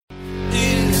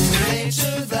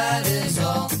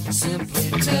simply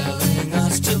telling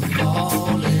us to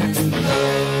fall in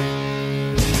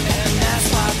love. And that's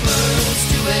why birds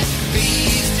do it,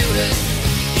 bees do it,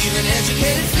 even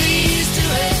educated fleas do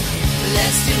it.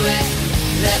 Let's do it,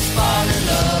 let's fall in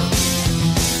love.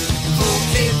 Full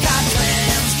Cape Cod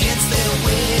clams gets their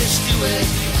wish, do it.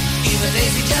 Even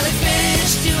lazy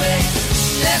jellyfish do it.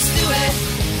 Let's do it,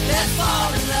 let's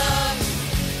fall in love.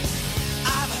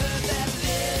 I've heard that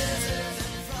lizards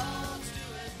and frogs do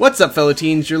it. What's up, fellow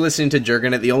teens? You're listening to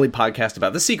Jurgen It, the only podcast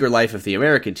about the secret life of the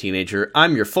American teenager.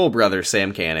 I'm your full brother,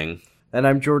 Sam Canning. And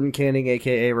I'm Jordan Canning,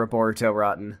 a.k.a. Roberto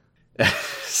Rotten.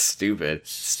 Stupid.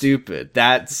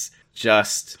 That's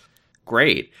just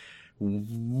great.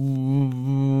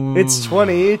 It's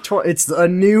it's a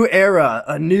new era,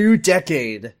 a new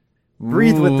decade.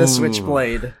 Breathe with the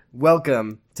Switchblade.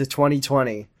 Welcome to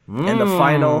 2020.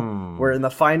 And we're in the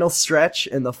final stretch,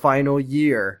 in the final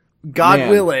year. God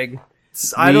willing.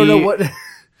 I don't know what...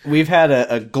 We've had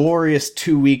a glorious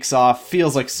 2 weeks off.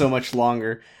 Feels like so much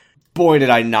longer. Boy, did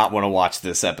I not want to watch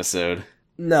this episode.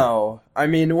 No. I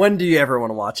mean, when do you ever want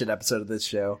to watch an episode of this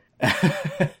show?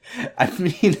 I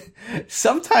mean,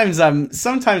 sometimes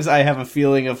I have a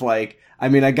feeling of like, I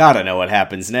mean, I gotta know what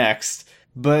happens next.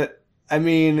 But, I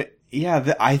mean,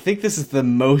 yeah, I think this is the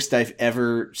most I've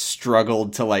ever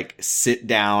struggled to, like, sit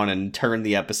down and turn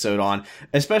the episode on,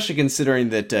 especially considering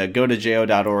that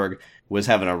gotojo.org was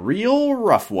having a real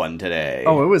rough one today.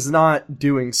 Oh, it was not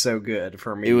doing so good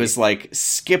for me. It was, like,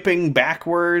 skipping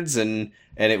backwards, and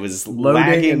it was loading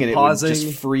lagging, and pausing. It would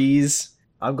just freeze.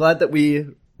 I'm glad that we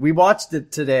watched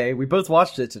it today. We both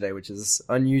watched it today, which is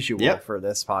unusual for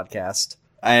this podcast.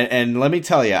 And let me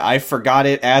tell you, I forgot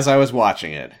it as I was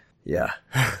watching it. Yeah.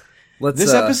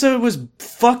 This episode was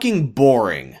fucking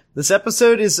boring. This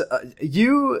episode is,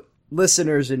 you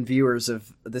listeners and viewers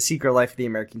of The Secret Life of the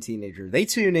American Teenager, they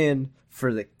tune in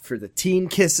for the teen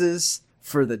kisses,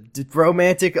 for the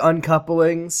romantic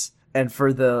uncouplings, and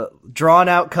for the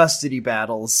drawn-out custody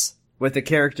battles with a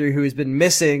character who has been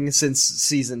missing since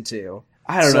season 2.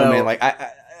 I don't know, man. Like,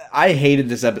 I hated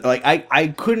this episode. Like, I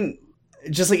couldn't,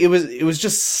 just like, it was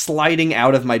just sliding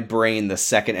out of my brain the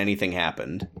second anything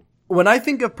happened. When I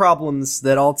think of problems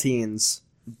that all teens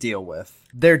deal with,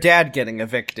 their dad getting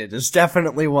evicted is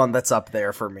definitely one that's up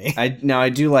there for me. I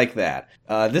do like that.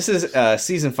 This is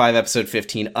season 5, episode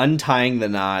 15, Untying the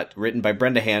Knot, written by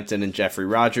Brenda Hampton and Jeffrey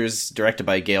Rogers, directed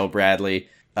by Gail Bradley.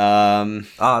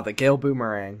 The Gail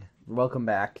Boomerang. Welcome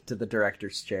back to the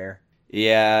director's chair.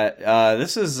 Yeah,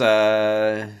 this is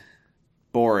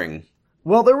boring.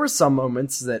 Well, there were some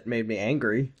moments that made me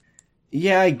angry.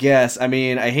 Yeah, I guess. I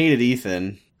mean, I hated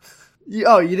Ethan.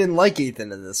 Oh, you didn't like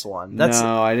Ethan in this one.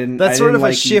 No, I didn't. That's sort of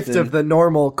a shift Ethan. of the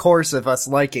normal course of us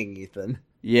liking Ethan.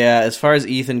 Yeah, as far as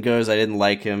Ethan goes, I didn't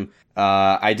like him.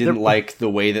 I didn't like the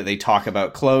way that they talk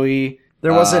about Chloe.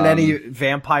 There wasn't any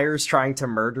vampires trying to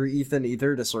murder Ethan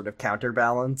either to sort of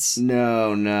counterbalance.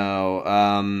 No.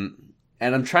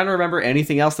 And I'm trying to remember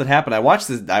anything else that happened. I watched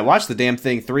the damn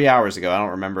thing 3 hours ago. I don't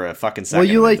remember a fucking second.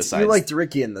 Well, you besides. liked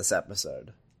Ricky in this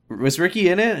episode. Was Ricky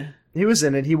in it? He was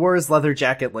in it. He wore his leather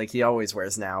jacket like he always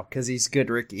wears now, because he's good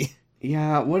Ricky.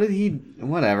 Yeah, what did he...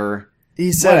 Whatever.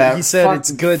 He said Fuck,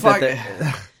 it's good fuck.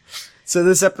 that So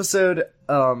this episode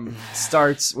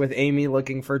starts with Amy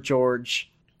looking for George.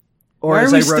 Or Why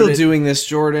as are we I wrote still it, doing this,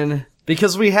 Jordan?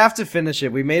 because we have to finish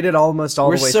it. We made it almost all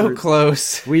We're the way so through.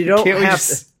 close. We don't Can't have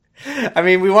just... I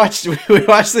mean, we watched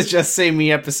the Just Say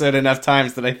Me episode enough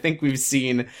times that I think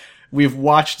we've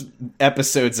watched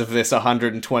episodes of this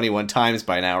 121 times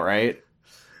by now, right?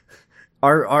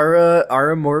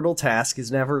 Our immortal task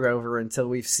is never over until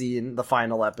we've seen the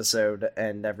final episode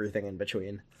and everything in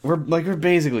between. We're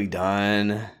basically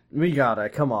done. We gotta,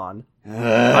 come on.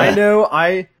 I know,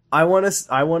 I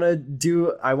wanna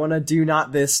do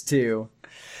not this too.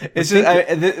 It's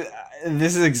just,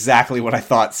 this is exactly what I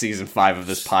thought season 5 of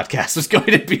this podcast was going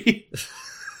to be.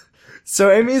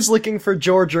 So Amy's looking for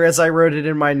George, or as I wrote it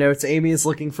in my notes, Amy is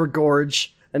looking for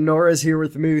Gorge, and Nora's here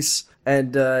with Moose,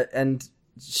 and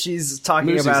she's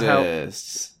talking Moose about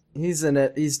exists. how he's in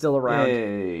it, he's still around.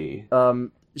 Hey.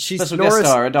 She's Special guest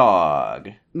star, a dog.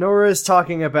 Nora is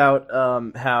talking about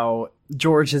how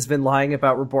George has been lying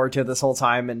about Roberto this whole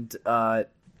time, and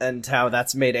how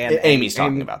that's made Amy's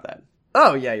talking about that.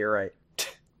 Oh yeah, you're right.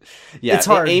 Yeah, it's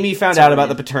hard. Amy found out about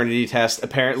the paternity test.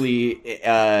 Apparently,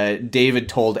 David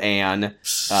told Anne,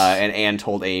 and Anne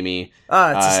told Amy. It's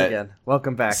us again.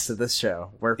 Welcome back to this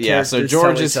show. Where so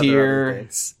George is here.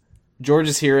 George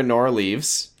is here, and Nora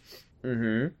leaves.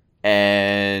 Mm-hmm.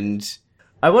 And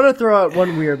I want to throw out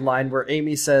one weird line where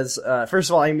Amy says, first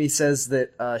of all, Amy says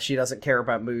that she doesn't care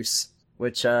about Moose,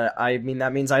 which I mean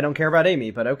that means I don't care about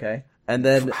Amy, but okay. And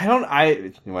then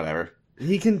whatever.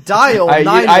 he can dial I've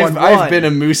 911. been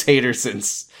a Moose hater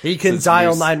since. He can since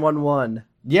dial Moose. 911.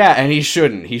 Yeah, and he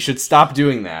shouldn't. He should stop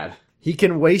doing that. He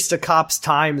can waste a cop's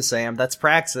time, Sam. That's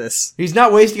praxis. He's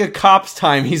not wasting a cop's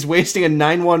time. He's wasting a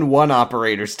 911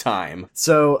 operator's time.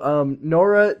 So,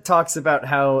 Nora talks about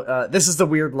how, this is the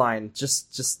weird line,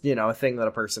 just, a thing that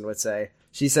a person would say.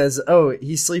 She says, oh,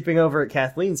 he's sleeping over at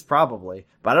Kathleen's, probably.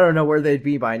 But I don't know where they'd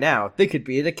be by now. They could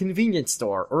be at a convenience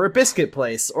store, or a biscuit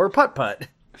place, or Putt-Putt.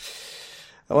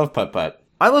 I love Putt-Putt.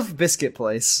 I love biscuit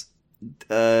place.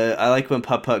 I like when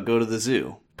Putt-Putt go to the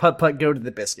zoo. Putt-Putt go to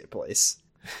the biscuit place.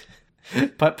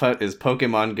 Putt-Putt is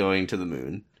Pokemon going to the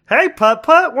moon. Hey,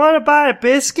 Putt-Putt, wanna buy a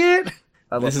biscuit?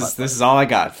 I love This is all I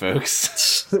got,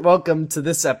 folks. Welcome to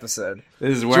this episode.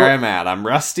 This is where I'm at. I'm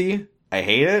rusty. I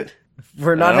hate it.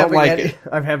 We're not I don't having like any. it.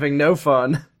 I'm having no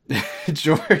fun.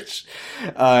 George,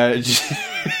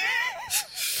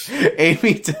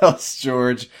 Amy tells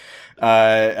George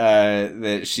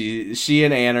that she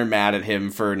and Anne are mad at him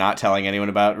for not telling anyone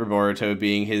about Roboruto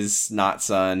being his not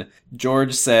son.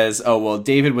 George says, oh, well,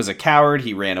 David was a coward.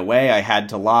 He ran away. I had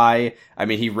to lie. I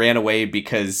mean, he ran away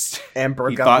because And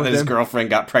broke he up thought with that his him. girlfriend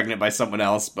got pregnant by someone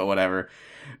else, but whatever.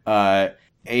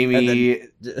 Amy...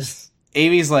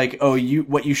 Amy's like, oh,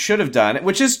 what you should have done,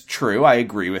 which is true. I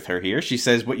agree with her here. She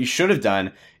says what you should have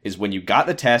done is when you got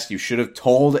the test, you should have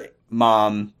told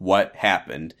mom what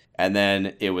happened, and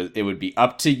then it would be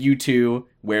up to you two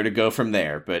where to go from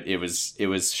there. But it was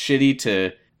shitty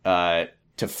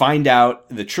to find out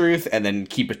the truth and then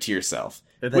keep it to yourself,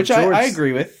 And then which George- I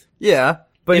agree with. Yeah,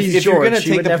 but If, he's if George. you're gonna He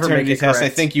take would the never make paternity it test,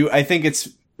 correct. I think it's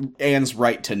Anne's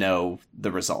right to know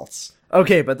the results.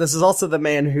 Okay, but this is also the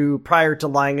man who, prior to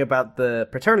lying about the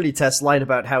paternity test, lied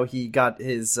about how he got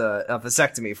his a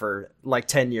vasectomy for like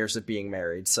 10 years of being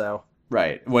married. So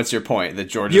Right. What's your point? That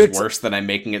George You is ex- worse than I'm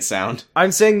making it sound?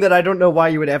 I'm saying that I don't know why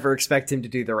you would ever expect him to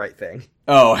do the right thing.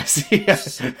 Oh, I see.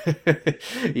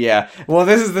 Yeah. Well,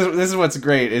 this is what's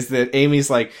great is that Amy's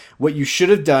like, what you should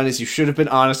have done is you should have been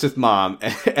honest with mom,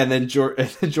 and then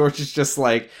George is just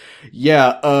like,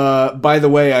 yeah. By the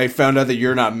way, I found out that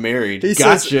you're not married. He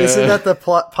Gotcha. says, isn't that the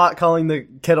pot calling the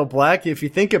kettle black? If you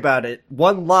think about it,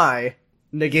 one lie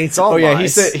negates all Oh yeah,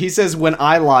 lies. he says when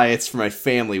I lie, it's for my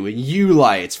family. When you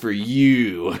lie, it's for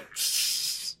you.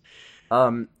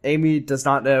 Amy does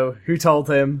not know who told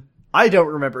him. I don't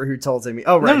remember who told Amy.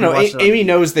 Oh, right. No. he watched it on Amy TV.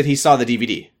 knows that he saw the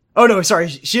DVD. Oh, no, sorry.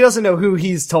 She doesn't know who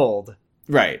he's told.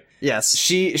 Right. Yes.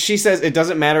 She says it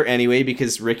doesn't matter anyway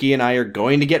because Ricky and I are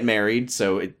going to get married,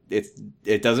 so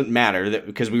it doesn't matter that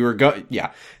because we were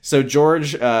yeah. So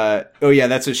George, oh yeah,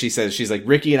 that's what she says. She's like,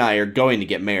 Ricky and I are going to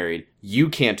get married. You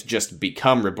can't just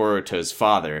become Roboruto's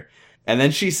father. And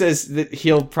then she says that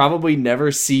he'll probably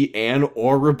never see Anne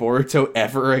or Roboruto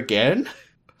ever again.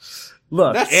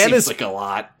 Look, That Anne seems is like a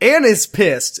lot. Anne is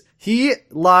pissed. He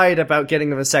lied about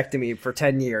getting a vasectomy for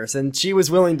 10 years, and she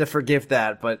was willing to forgive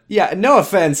that, but Yeah, no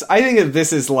offense. I think that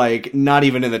this is like not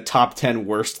even in the top 10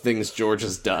 worst things George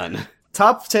has done.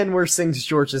 top 10 worst things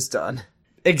George has done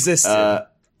existed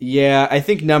Yeah, I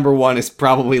think number one is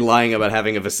probably lying about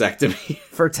having a vasectomy.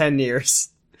 for 10 years.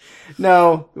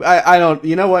 No, I don't.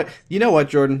 You know what,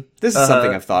 Jordan? This is something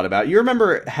Uh-huh. I've thought about. You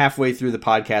remember halfway through the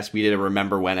podcast we did a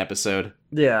Remember When episode?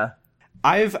 Yeah.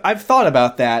 I've thought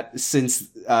about that since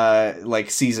like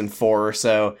season 4 or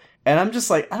so, and I'm just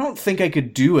like, I don't think I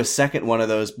could do a second one of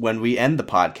those when we end the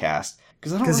podcast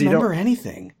because I don't 'Cause you remember don't-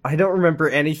 anything. I don't remember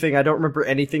anything. I don't remember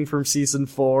anything from season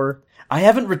 4. I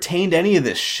haven't retained any of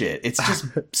this shit. It's just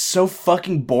so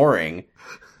fucking boring.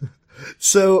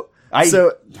 So,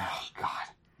 Oh God.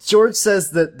 George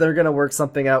says that they're gonna work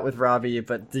something out with Robbie,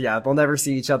 but yeah, they'll never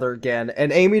see each other again.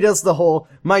 And Amy does the whole,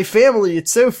 my family,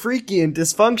 it's so freaky and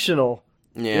dysfunctional.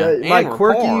 Yeah, and my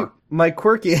we're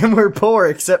quirky, and we're poor,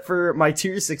 except for my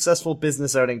 2 successful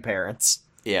business owning parents.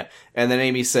 Yeah. And then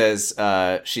Amy says,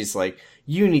 she's like,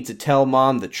 you need to tell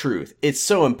mom the truth. It's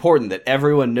so important that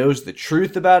everyone knows the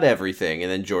truth about everything.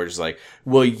 And then George is like,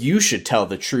 well, you should tell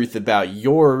the truth about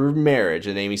your marriage.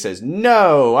 And Amy says,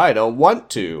 no, I don't want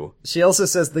to. She also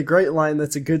says the great line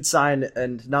that's a good sign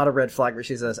and not a red flag where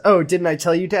she says, oh, didn't I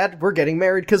tell you, Dad? We're getting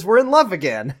married because we're in love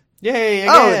again. Yay,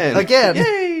 Oh, again.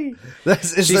 Yay.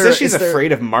 She She says she's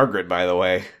afraid of Margaret, by the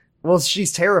way. Well,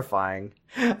 she's terrifying.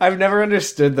 I've never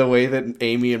understood the way that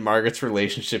Amy and Margaret's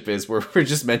relationship is, where we're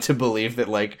just meant to believe that,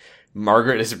 like,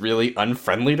 Margaret is really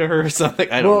unfriendly to her or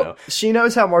something. I don't know. She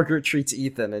knows how Margaret treats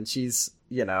Ethan, and she's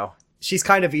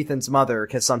kind of Ethan's mother,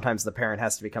 because sometimes the parent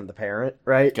has to become the parent,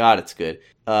 right? God, it's good.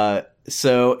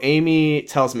 So Amy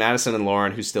tells Madison and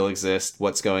Lauren, who still exist,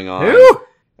 what's going on. Who?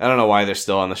 I don't know why they're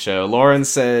still on the show. Lauren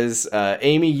says,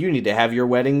 Amy, you need to have your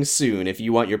wedding soon if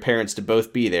you want your parents to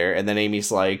both be there. And then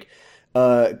Amy's like,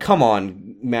 come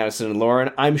on, Madison and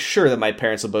Lauren. I'm sure that my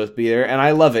parents will both be there. And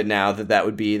I love it now that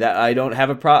would be that. I don't have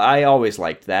a I always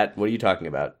liked that. What are you talking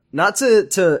about? Not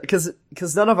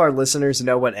cause none of our listeners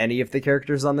know what any of the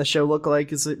characters on the show look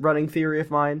like is a running theory of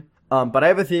mine. But I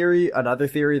have another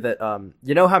theory that,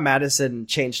 you know how Madison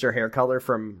changed her hair color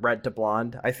from red to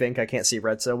blonde? I can't see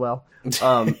red so well.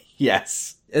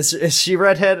 Yes. Is she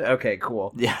redhead? Okay,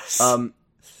 cool. Yes.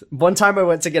 One time I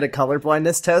went to get a color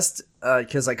blindness test,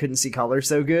 cause I couldn't see color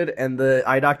so good, and the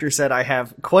eye doctor said I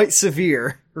have quite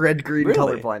severe red-green Really?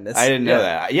 color blindness. I didn't know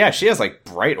that. Yeah, she has like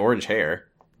bright orange hair.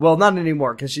 Well, not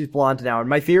anymore, because she's blonde now. And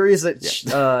my theory is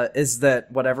that is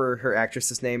that whatever her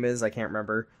actress's name is, I can't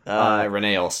remember.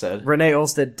 Renee Olstead. Renee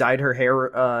Olstead dyed her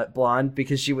hair blonde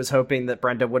because she was hoping that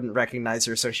Brenda wouldn't recognize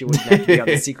her, so she wouldn't have to be on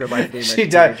The Secret Life of the American She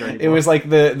died. Teenager It anymore. was like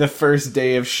the first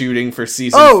day of shooting for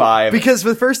season 5. Because for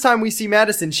the first time we see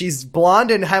Madison, she's blonde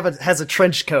and has a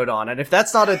trench coat on, and if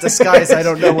that's not a disguise, I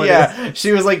don't know what is. Yeah,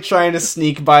 she was like trying to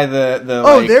sneak by the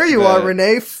Oh, there you are,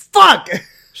 Renee. Fuck!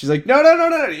 She's like, no.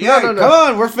 Yeah, No. come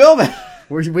on, we're filming.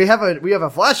 We have a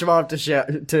flash mob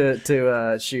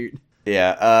to shoot.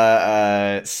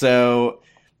 Yeah. So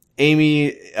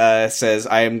Amy says,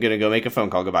 "I am gonna go make a phone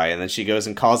call goodbye," and then she goes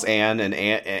and calls Anne, and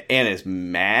Anne is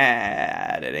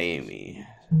mad at Amy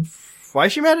Why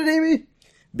is she mad at Amy?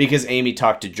 because Amy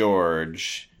talked to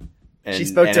George. And, She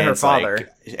spoke to her Anne's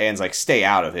father. Like, Anne's like, "Stay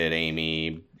out of it, Amy."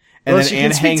 And Well, then she can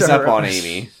Anne speak hangs to her. up on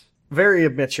Amy. Very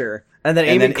immature. And then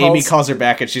And Amy then Amy calls her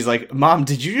back and she's like, "Mom,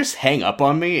 did you just hang up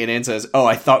on me?" And Anne says, "Oh,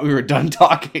 I thought we were done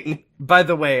talking." By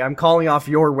the way, I'm calling off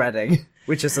your wedding,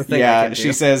 which is the thing. I Yeah, can do.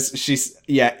 she says,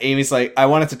 Amy's like, "I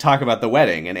wanted to talk about the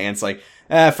wedding." And Anne's like,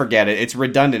 forget it. It's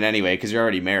redundant anyway because you're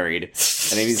already married.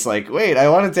 And Amy's like, "Wait, I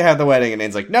wanted to have the wedding." And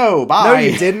Anne's like, "No, bye." No,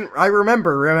 you didn't. I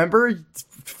remember?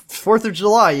 4th of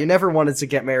July. You never wanted to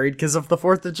get married because of the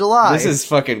 4th of July. This is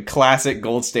fucking classic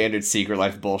gold standard Secret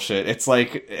Life bullshit. It's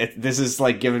like, this is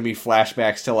like giving me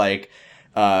flashbacks to like,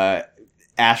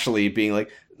 Ashley being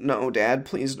like, "No, Dad,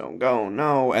 please don't go,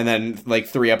 no." And then like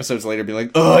 3 episodes later being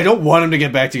like, "Oh, I don't want them to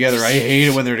get back together. I hate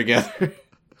it when they're together."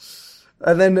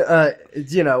 And then,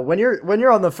 when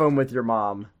you're on the phone with your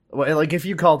mom, like if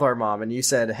you called our mom and you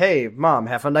said, "Hey, Mom,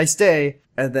 have a nice day,"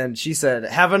 and then she said,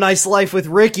 "Have a nice life with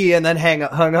Ricky," and then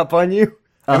hung up on you.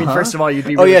 I mean, first of all, you'd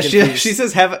be really confused. she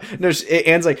says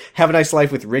Anne's like, "Have a nice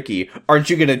life with Ricky. Aren't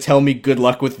you gonna tell me good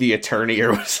luck with the attorney,"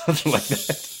 or something like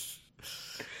that?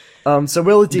 So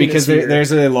Willadine Because is here.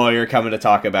 there's a lawyer coming to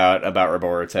talk about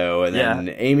Roberto, and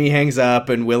then Amy hangs up,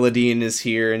 and Willadine is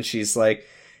here, and she's like,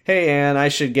 "Hey, Anne, I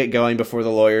should get going before the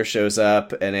lawyer shows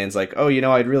up." And Anne's like, "Oh,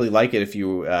 I'd really like it if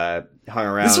you hung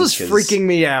around." This was freaking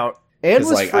me out. Anne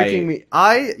was like, freaking me.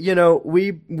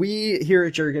 We here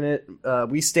at Jergen It,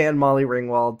 we stand Molly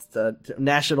Ringwald, the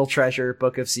national treasure,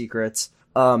 Book of Secrets.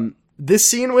 This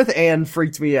scene with Anne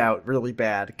freaked me out really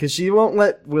bad because she won't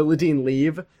let Willadine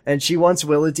leave, and she wants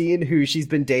Willadine, who she's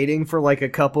been dating for like a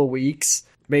couple weeks,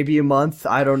 maybe a month,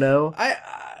 I don't know,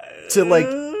 to like.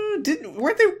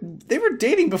 They were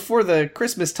dating before the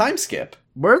Christmas time skip.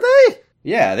 Were they?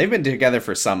 Yeah, they've been together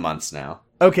for some months now.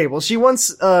 Okay, well, she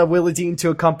wants Willadine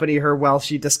to accompany her while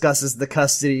she discusses the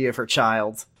custody of her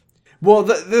child. Well,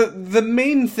 the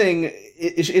main thing,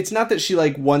 it's not that she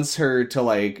like wants her to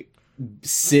like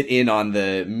sit in on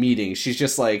the meeting. She's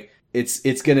just like,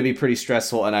 it's going to be pretty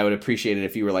stressful, and I would appreciate it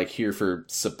if you were like here for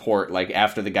support. Like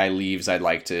after the guy leaves, I'd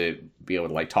like to be able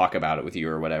to like talk about it with you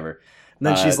or whatever. And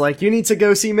then she's like, "You need to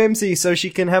go see Mimsy so she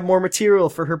can have more material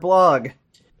for her blog."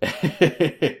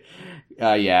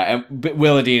 Yeah, and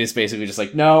Willadine is basically just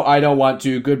like, "No, I don't want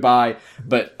to, goodbye."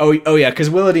 But, oh yeah,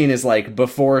 because Willadine is like,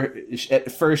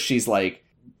 at first she's like,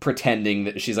 pretending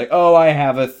that she's like, "Oh, I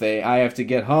have a thing, I have to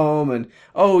get home, and,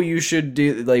 oh, you should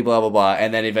do, like, blah, blah, blah."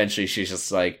 And then eventually she's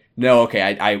just like, "No, okay,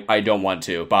 I don't want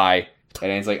to, bye." And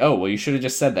Anne's like, "Oh, well, you should have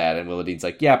just said that." And Willadine's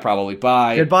like, "Yeah, probably,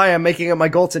 bye." Goodbye, I'm making it my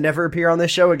goal to never appear on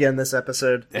this show again this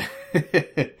episode.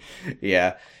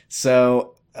 Yeah,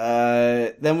 so...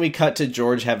 then we cut to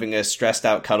George having a stressed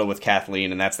out cuddle with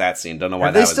Kathleen, and that's that scene. Don't know why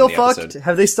Have that they was still in the fucked? episode.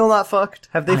 Have they still not fucked?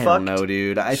 Have they I fucked? don't know,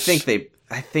 dude. I think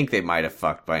they might have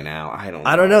fucked by now. I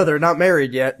don't know. They're not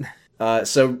married yet.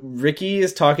 So Ricky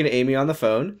is talking to Amy on the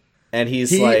phone, and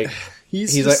he's like,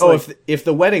 just "Oh, if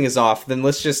the wedding is off, then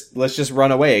let's just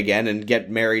run away again and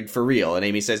get married for real." And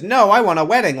Amy says, "No, I want a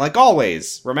wedding like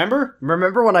always. Remember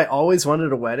remember when I always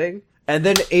wanted a wedding? And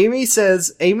then Amy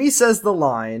says the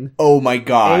line. Oh my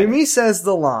god. Amy says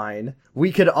the line,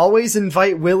 we could always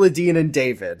invite Willadine and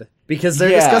David. Because they're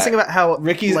Yeah. discussing about how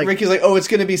Ricky's like, oh, it's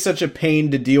gonna be such a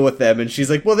pain to deal with them, and she's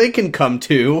like, well, they can come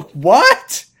too.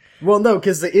 What? Well, no,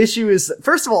 because the issue is,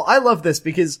 first of all, I love this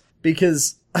because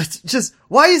just,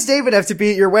 why does David have to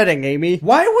be at your wedding, Amy?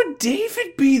 Why would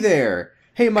David be there?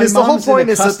 Hey, my 'Cause mom's the whole point in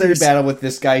a is that custody there's- battle with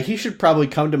this guy. He should probably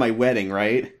come to my wedding,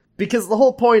 right? Because the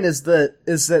whole point is that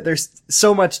there's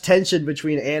so much tension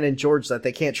between Anne and George that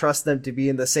they can't trust them to be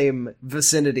in the same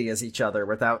vicinity as each other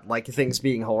without, like, things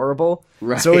being horrible.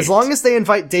 Right. So as long as they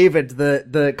invite David,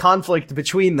 the conflict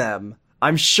between them,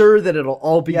 I'm sure that it'll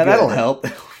all be Yeah, good. that'll help.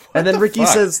 And then What the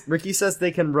fuck? Ricky says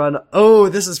they can run. Oh,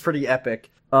 this is pretty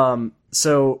epic.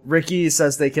 So Ricky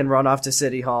says they can run off to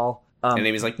City Hall. And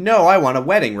Amy's like, no, I want a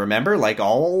wedding, remember? Like,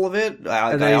 all of it?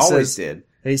 And then I he always says- did.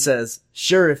 He says,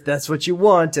 sure, if that's what you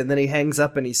want. And then he hangs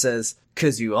up and he says,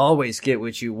 'cause you always get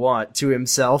what you want, to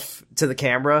himself, to the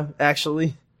camera,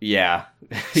 actually. Yeah.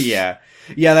 Yeah.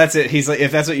 Yeah, that's it. He's like,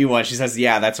 if that's what you want, she says,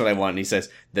 yeah, that's what I want. And he says,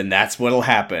 then that's what'll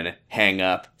happen. Hang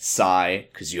up, sigh,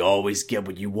 'cause you always get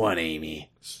what you want,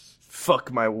 Amy.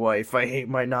 Fuck my wife. I hate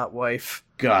my not wife.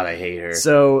 God, I hate her.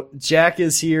 So Jack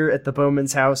is here at the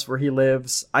Bowman's house where he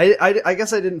lives. I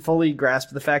guess I didn't fully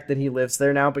grasp the fact that he lives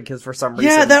there now because for some reason...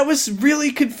 Yeah, that was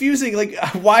really confusing. Like,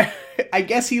 why? I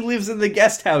guess he lives in the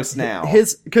guest house now.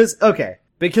 Because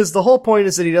the whole point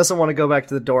is that he doesn't want to go back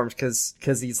to the dorms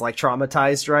because he's like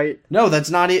traumatized, right? No, that's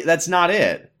not it. That's not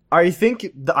it. I think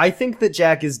that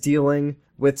Jack is dealing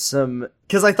with some,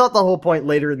 because I thought the whole point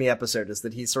later in the episode is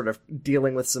that he's sort of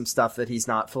dealing with some stuff that he's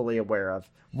not fully aware of.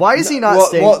 Why is he not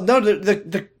staying? Well, no,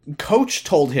 the coach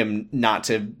told him not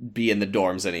to be in the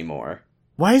dorms anymore.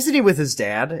 Why isn't he with his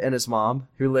dad and his mom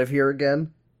who live here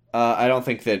again? I don't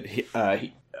think that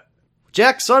he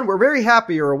Jack, son, we're very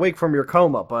happy you're awake from your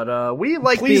coma, but we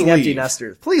like Please being empty leave.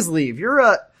 nesters. Please leave.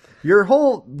 Your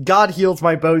whole God healed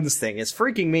my bones thing is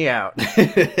freaking me out.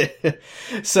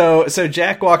 so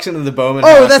Jack walks into the Bowman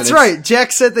house. Oh, and that's it's- right.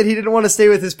 Jack said that he didn't want to stay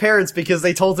with his parents because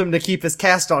they told him to keep his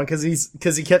cast on because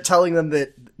he kept telling them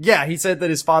that, yeah, he said that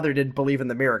his father didn't believe in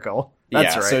the miracle.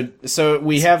 That's right. So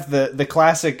we have the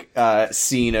classic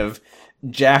scene of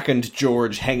Jack and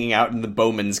George hanging out in the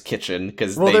Bowman's kitchen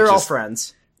because they're all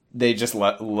friends. They just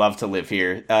love to live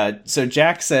here. So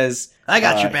Jack says, I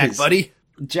got your back, buddy.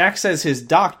 Jack says his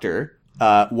doctor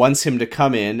wants him to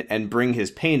come in and bring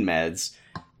his pain meds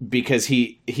because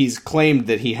he's claimed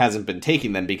that he hasn't been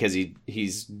taking them because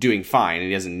he's doing fine and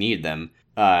he doesn't need them.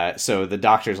 So the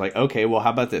doctor's like, okay, well, how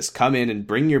about this? Come in and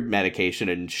bring your medication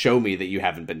and show me that you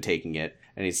haven't been taking it.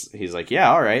 And he's like, yeah,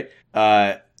 all right.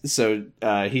 So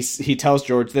he tells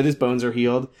George that his bones are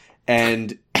healed,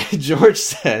 and George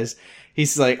says,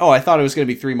 he's like, oh, I thought it was going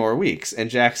to be 3 more weeks. And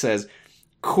Jack says,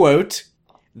 quote,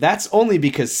 that's only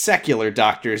because secular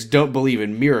doctors don't believe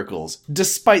in miracles,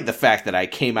 despite the fact that I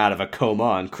came out of a coma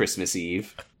on Christmas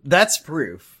Eve. That's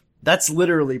proof. That's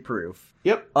literally proof.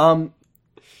 Yep.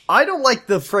 I don't like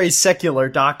the phrase secular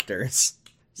doctors.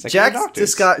 Secular Jack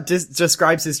doctors.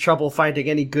 describes his trouble finding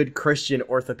any good Christian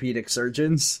orthopedic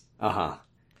surgeons. Uh-huh.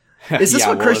 Is this Yeah,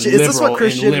 what well, Christian? Is this what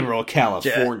Christian? in liberal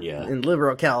California? In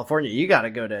liberal California, you got to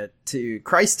go to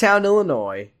Christtown,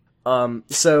 Illinois.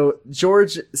 So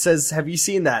George says, "Have you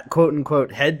seen that quote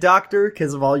unquote head doctor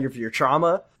because of all your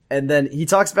trauma?" And then he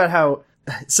talks about how.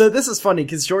 So this is funny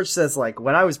because George says, like,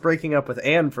 when I was breaking up with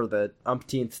Anne for the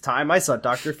umpteenth time, I saw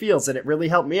Dr. Fields and it really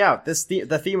helped me out.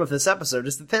 The theme of this episode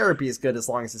is that therapy is good as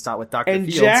long as it's not with Dr. And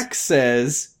Fields. Jack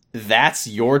says, that's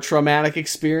your traumatic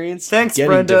experience? Thanks, Getting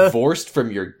Brenda. divorced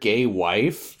from your gay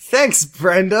wife? Thanks,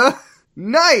 Brenda.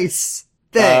 Nice.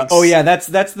 Thanks. Oh yeah, that's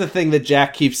the thing that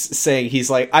Jack keeps saying. He's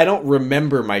like, I don't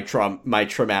remember my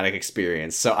traumatic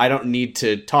experience, so I don't need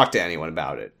to talk to anyone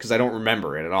about it because I don't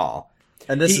remember it at all.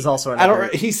 And this is also another...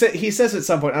 He says at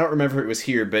some point, I don't remember if it was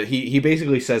here, but he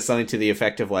basically says something to the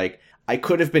effect of like, I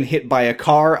could have been hit by a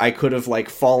car, I could have like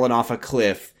fallen off a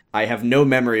cliff. I have no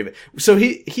memory of it. So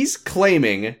he's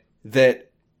claiming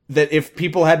that if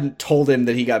people hadn't told him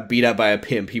that he got beat up by a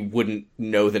pimp, he wouldn't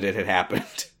know that it had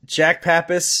happened. Jack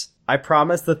Pappas, I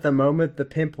promise that the moment the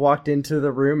pimp walked into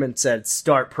the room and said,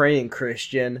 "Start praying,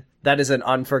 Christian," that is an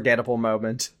unforgettable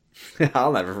moment.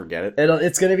 I'll never forget it.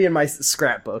 It's going to be in my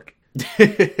scrapbook.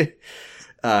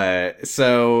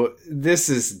 So this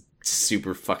is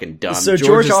super fucking dumb. So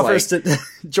George is offers like, to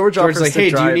George offers like, to hey,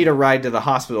 drive. do you need a ride to the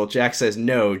hospital? Jack says,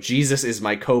 no, Jesus is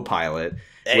my co-pilot.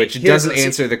 Hey, which here's doesn't a-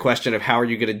 answer the question of how are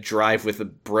you going to drive with a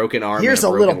broken arm Here's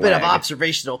and a a little broken bit of leg?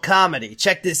 observational comedy.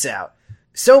 Check this out.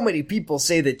 So many people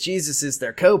say that Jesus is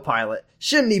their co-pilot.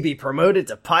 Shouldn't he be promoted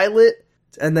to pilot?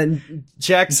 And then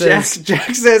Jack says,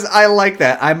 Jack says, I like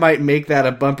that. I might make that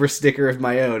a bumper sticker of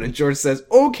my own. And George says,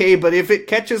 okay, but if it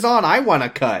catches on, I want to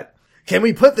cut. can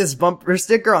we put this bumper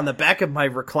sticker on the back of my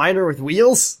recliner with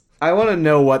wheels? I want to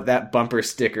know what that bumper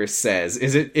sticker says.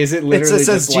 Is it literally It says,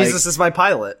 just like, Jesus is my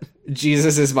pilot.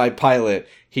 Jesus is my pilot.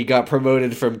 He got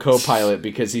promoted from co-pilot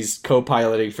because he's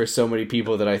co-piloting for so many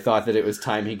people that I thought that it was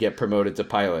time he get promoted to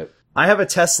pilot. I have a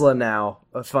Tesla now.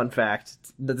 A fun fact.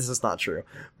 This is not true.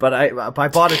 But I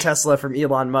bought a Tesla from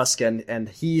Elon Musk, and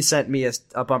he sent me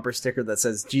a bumper sticker that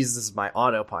says, Jesus is my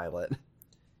autopilot.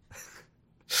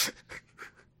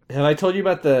 Have I told you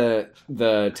about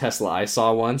the Tesla I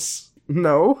saw once?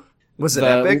 No? Was it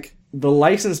epic? The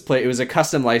license plate, it was a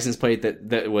custom license plate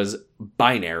that was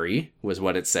binary, was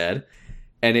what it said.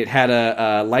 And it had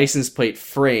a license plate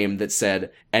frame that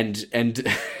said, and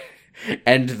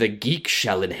and the geek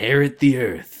shall inherit the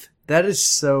earth. That is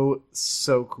so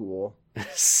cool.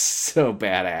 So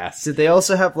badass. Did they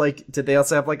also have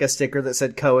like a sticker that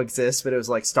said coexist, but it was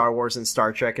like Star Wars and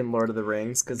Star Trek and Lord of the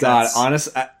Rings? God,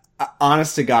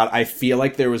 honest to God, I feel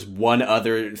like there was one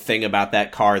other thing about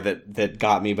that car that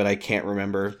got me, but I can't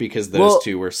remember because those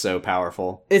two were so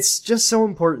powerful. It's just so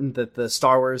important that the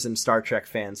Star Wars and Star Trek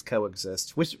fans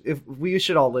coexist, which if we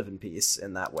should all live in peace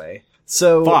in that way.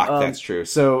 So that's true.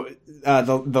 So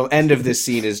the end of this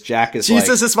scene is Jack is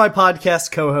Jesus is my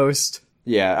podcast co-host.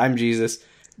 Yeah, I'm Jesus.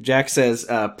 Jack says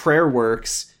prayer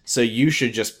works, so you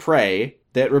should just pray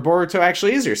that Roboruto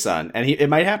actually is your son, and it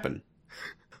might happen.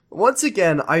 Once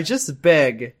again, I just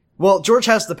beg... Well, George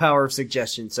has the power of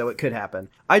suggestion, so it could happen.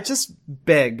 I just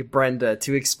beg Brenda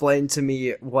to explain to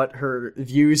me what her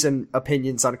views and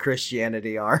opinions on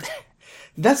Christianity are.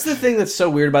 That's the thing that's so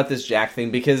weird about this Jack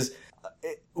thing, because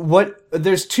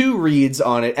there's two reads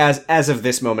on it as of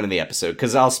this moment in the episode,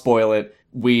 because I'll spoil it.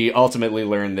 We ultimately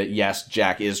learn that, yes,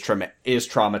 Jack is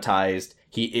traumatized,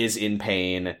 he is in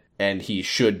pain, and he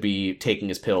should be taking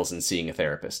his pills and seeing a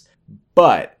therapist.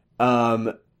 But,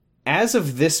 as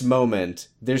of this moment,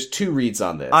 there's two reads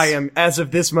on this. As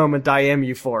of this moment, I am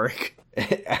euphoric.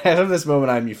 As of this moment,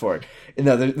 I'm euphoric.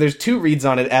 No, there's two reads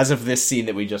on it as of this scene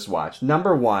that we just watched.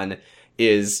 Number one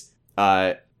is,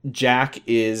 Jack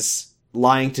is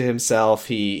lying to himself.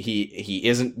 He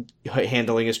isn't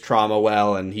handling his trauma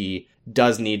well, and he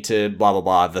does need to blah, blah,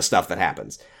 blah, the stuff that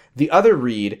happens. The other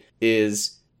read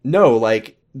is, no,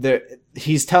 like,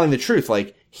 he's telling the truth.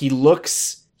 Like, he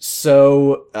looks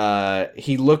fine. Like,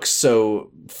 he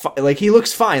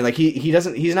looks fine. Like,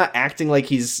 he's not acting like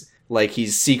he's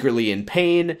secretly in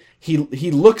pain.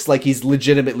 He looks like he's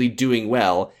legitimately doing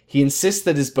well. He insists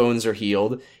that his bones are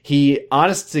healed. He,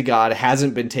 honest to God,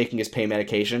 hasn't been taking his pain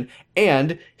medication.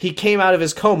 And he came out of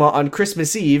his coma on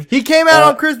Christmas Eve. He came out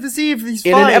on Christmas Eve. He's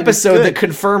in fine. An episode that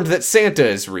confirmed that Santa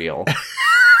is real.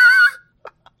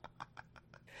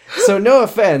 So no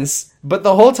offense, but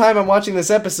the whole time I'm watching this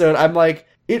episode, I'm like,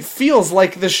 it feels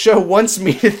like the show wants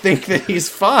me to think that he's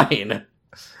fine.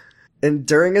 And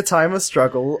during a time of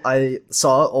struggle, I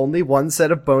saw only one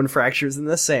set of bone fractures in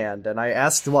the sand, and I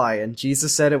asked why, and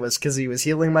Jesus said it was because he was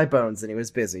healing my bones and he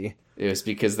was busy. It was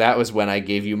because that was when I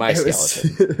gave you my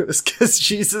skeleton. It was because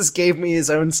Jesus gave me his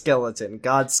own skeleton,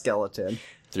 God's skeleton.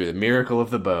 Through the miracle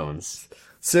of the bones.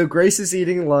 So Grace is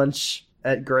eating lunch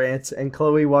at Grant, and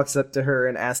Chloe walks up to her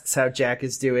and asks how Jack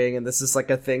is doing, and this is like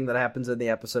a thing that happens in the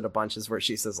episode a bunch, is where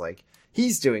she says, like,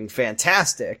 he's doing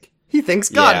fantastic. He thinks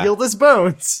God healed his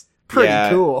bones. Pretty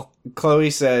cool. Chloe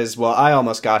says, well, I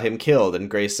almost got him killed, and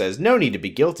Grace says, no need to be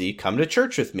guilty, come to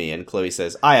church with me, and Chloe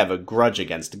says, I have a grudge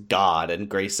against God, and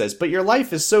Grace says, but your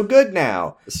life is so good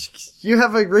now. You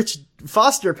have a rich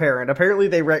foster parent. Apparently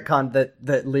they retconned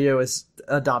that Leo has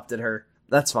adopted her.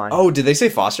 That's fine. Oh, did they say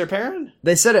foster parent?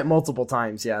 They said it multiple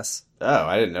times, yes. Oh,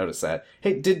 I didn't notice that.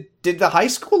 Hey, did the high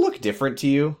school look different to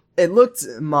you? It looked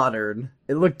modern.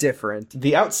 It looked different.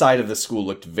 The outside of the school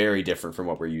looked very different from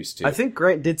what we're used to. I think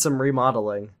Grant did some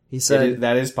remodeling. He said,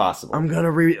 that is possible. I'm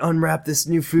gonna unwrap this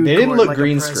new food They didn't court look like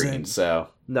green a present." screen, so.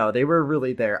 No, they were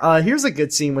really there. Here's a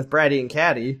good scene with Braddy and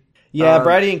Caddy. Yeah,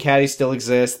 Braddy and Caddy still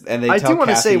exist, and I do want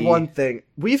to say one thing.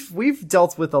 We've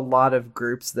dealt with a lot of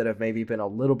groups that have maybe been a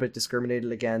little bit discriminated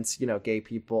against, gay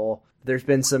people. There's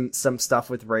been some stuff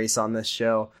with race on this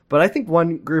show. But I think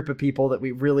one group of people that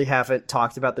we really haven't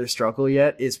talked about their struggle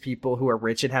yet is people who are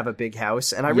rich and have a big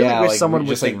house. And I really wish someone would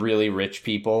just like really rich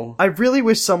people. I really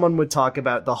wish someone would talk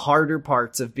about the harder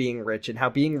parts of being rich and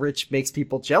how being rich makes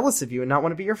people jealous of you and not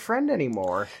want to be your friend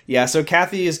anymore. Yeah, so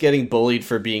Kathy is getting bullied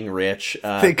for being rich.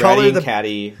 They call her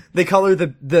Caddy. They call her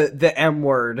the M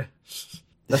word.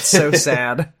 That's so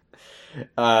sad.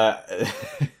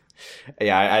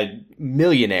 Yeah, I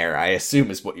millionaire, I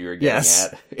assume is what you were getting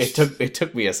Yes. at. It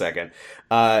took me a second.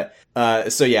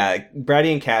 So yeah,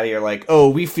 Brady and Caddy are like, oh,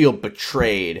 we feel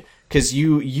betrayed because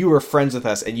you were friends with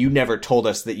us and you never told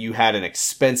us that you had an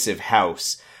expensive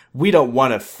house. We don't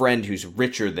want a friend who's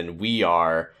richer than we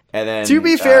are. And then, To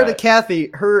be fair to Kathy,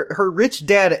 her rich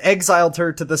dad exiled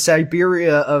her to the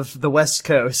Siberia of the West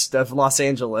Coast of Los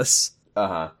Angeles.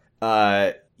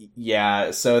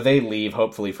 Yeah, so they leave,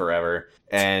 hopefully forever.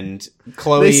 And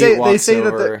Chloe walks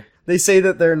over. They say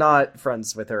that they're not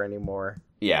friends with her anymore.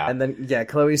 Yeah. And then,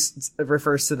 Chloe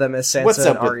refers to them as Sansa What's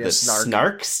up and Arya with the Snark.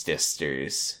 Snark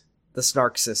sisters? The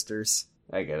Snark sisters.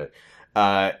 I get it.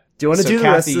 Do you want to So do the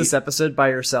rest of Kathy- this episode by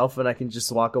yourself and I can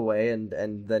just walk away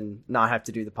and then not have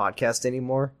to do the podcast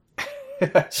anymore?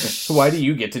 Why do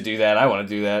you get to do that? I want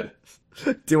to do that.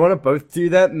 Do you want to both do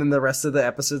that and then the rest of the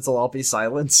episodes will all be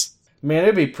silence? Man,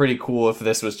 it'd be pretty cool if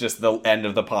this was just the end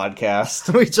of the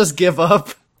podcast. We just give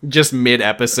up. Just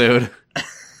mid-episode.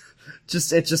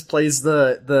 It just plays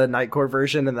the Nightcore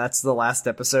version and that's the last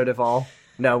episode of all.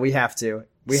 No, we have to.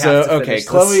 We have to finish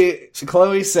this.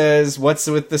 Chloe says, what's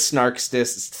with the snarks?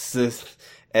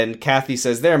 And Kathy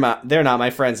says, they're not my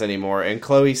friends anymore. And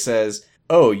Chloe says,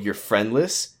 oh, you're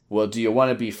friendless? Well, do you want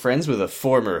to be friends with a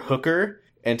former hooker?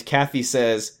 And Kathy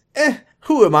says,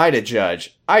 who am I to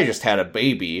judge? I just had a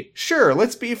baby. Sure,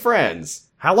 let's be friends.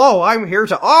 Hello, I'm here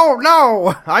to... Oh,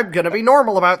 no! I'm gonna be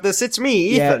normal about this. It's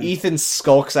me, Ethan. Yeah, Ethan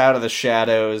skulks out of the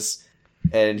shadows,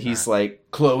 and he's like,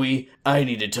 Chloe, I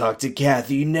need to talk to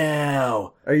Kathy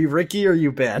now. Are you Ricky or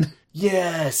you Ben?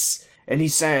 Yes. And he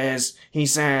says,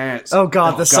 Oh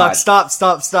god, this sucks.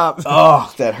 Stop.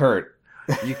 Oh, that hurt.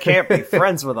 You can't be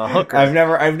friends with a hooker. I've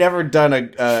never done a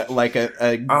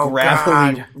gravelly,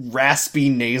 God. raspy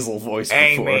nasal voice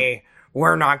before. Amy,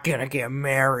 we're not gonna get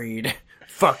married.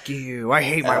 Fuck you. I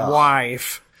hate my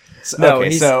wife. So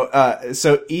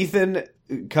Ethan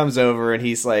comes over and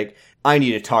he's like, I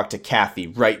need to talk to Kathy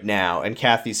right now. And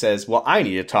Kathy says, well, I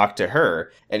need to talk to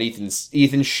her. And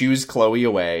Ethan shoos Chloe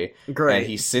away. Great. And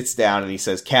he sits down and he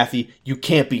says, Kathy, you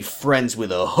can't be friends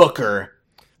with a hooker.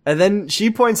 And then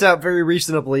she points out very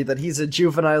reasonably that he's a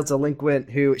juvenile delinquent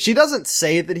who... She doesn't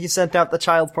say that he sent out the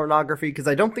child pornography, because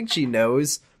I don't think she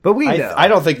knows, but we know. I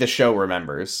don't think the show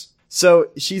remembers. So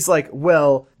she's like,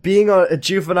 well, being a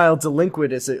juvenile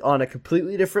delinquent is on a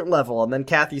completely different level. And then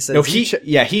Kathy says... No, he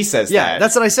says that. Yeah,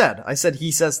 that's what I said. I said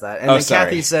he says that. And then sorry.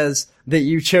 Kathy says that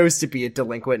you chose to be a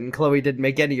delinquent, and Chloe didn't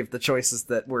make any of the choices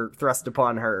that were thrust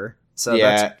upon her. So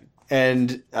yeah,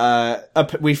 and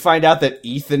we find out that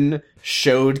Ethan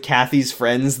showed Kathy's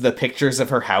friends the pictures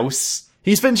of her house.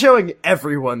 he's been showing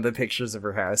everyone the pictures of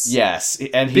her house. Yes,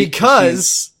 and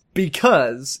because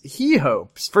he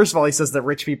hopes. First of all, he says that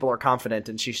rich people are confident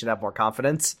and she should have more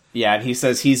confidence. Yeah, and he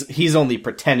says he's only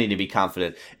pretending to be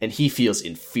confident, and he feels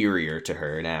inferior to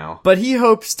her now. But he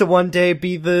hopes to one day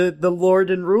be the lord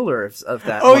and ruler of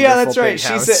that. Oh yeah, that's wonderful right. big She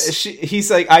house. says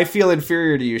he's like, I feel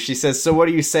inferior to you. She says, so what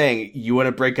are you saying? You want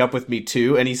to break up with me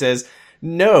too? And he says,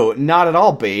 no, not at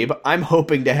all, babe. I'm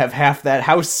hoping to have half that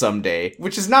house someday,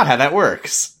 which is not how that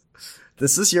works.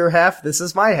 This is your half. This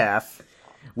is my half.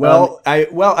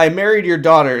 I married your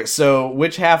daughter, so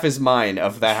which half is mine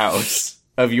of the house,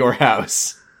 of your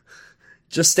house?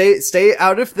 Just stay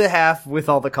out of the half with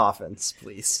all the coffins,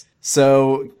 please.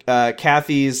 So,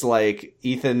 Kathy's like,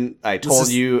 Ethan, I told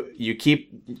you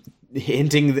keep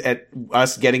hinting at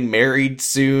us getting married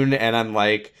soon, and I'm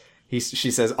like, she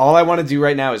says, all I want to do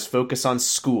right now is focus on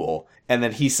school. And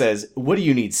then he says, what do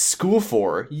you need school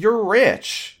for? You're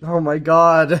rich. Oh my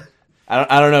god.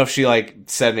 I don't know if she like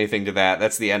said anything to that.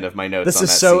 That's the end of my notes on that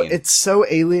scene. It's so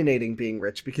alienating being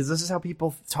rich, because this is how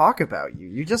people talk about you.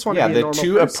 You just want to be a the normal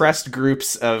two person. oppressed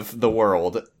groups of the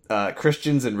world,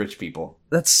 Christians and rich people.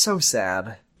 That's so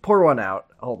sad. Pour one out.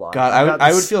 Hold on. God,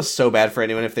 I would feel so bad for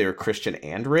anyone if they were Christian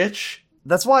and rich.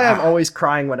 That's why I'm always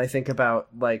crying when I think about,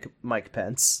 like, Mike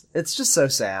Pence. It's just so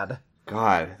sad.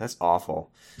 God, that's awful.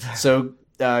 So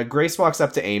Grace walks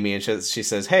up to Amy and she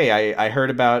says, "Hey, I heard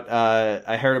about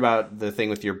the thing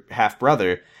with your half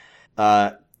brother.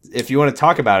 If you want to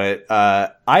talk about it, I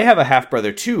have a half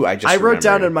brother too. I wrote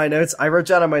down in my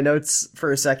notes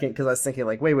for a second because I was thinking,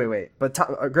 like, wait.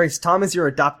 But Grace, Tom is your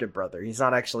adopted brother. He's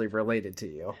not actually related to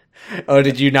you. Oh,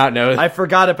 did you not know? I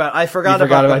forgot about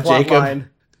the plot Jacob? line.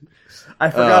 I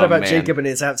forgot about man. Jacob and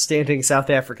his outstanding South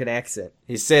African accent.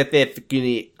 He said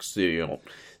that.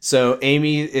 So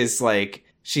Amy is like,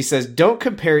 she says, don't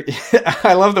compare.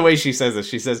 I love the way she says this.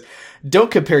 She says,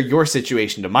 don't compare your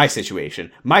situation to my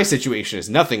situation. My situation is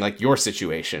nothing like your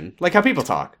situation. Like how people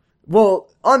talk. Well,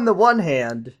 on the one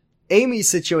hand, Amy's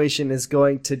situation is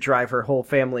going to drive her whole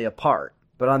family apart.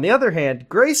 But on the other hand,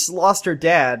 Grace lost her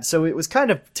dad, so it was kind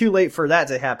of too late for that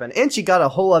to happen. And she got a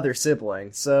whole other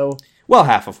sibling, so... Well,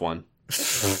 half of one.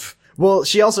 Well,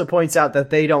 she also points out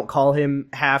that they don't call him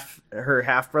her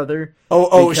half-brother.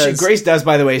 Grace does,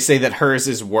 by the way, say that hers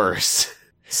is worse.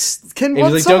 Can It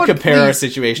was like, don't compare our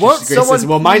situations. Grace says,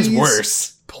 well, mine's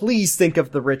worse. Please think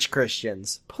of the rich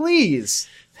Christians. Please.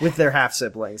 With their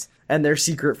half-siblings and their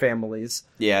secret families.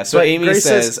 Yeah, so But Amy Grace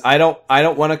says, I don't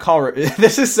want to call her...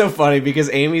 This is so funny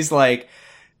because Amy's like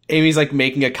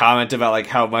making a comment about like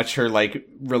how much her like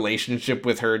relationship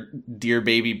with her dear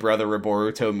baby brother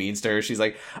Roboruto means to her. She's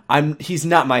like, he's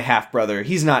not my half brother.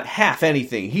 He's not half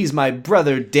anything. He's my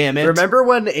brother, damn it. Remember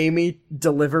when Amy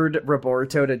delivered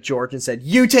Roboruto to George and said,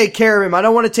 "You take care of him. I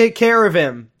don't want to take care of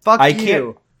him. Fuck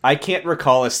you." I can't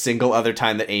recall a single other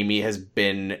time that Amy has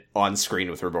been on screen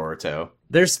with Roboruto.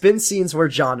 There's been scenes where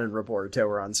John and Roboruto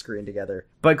were on screen together.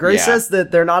 But Grace Yeah. says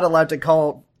that they're not allowed to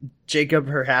call Jacob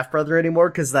her half-brother anymore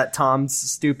because that Tom's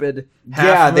stupid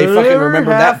Yeah, they fucking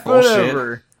remember that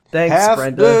bullshit. Thanks,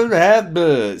 Brenda. Half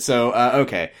blood. So,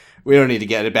 okay. We don't need to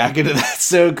get it back into that.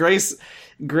 So Grace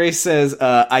says,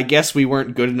 I guess we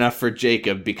weren't good enough for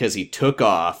Jacob because he took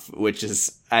off, which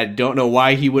is, I don't know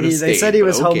why he would have stayed. They said he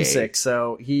was but okay. homesick,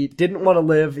 so he didn't want to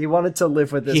live. He wanted to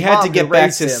live with his He mom. had to get who back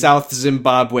raised to him. South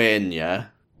Zimbabwe.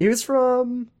 He was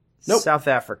from Nope. South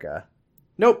Africa.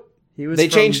 Nope. He was They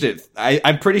from- changed it.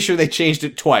 I'm pretty sure they changed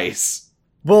it twice.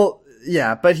 Well,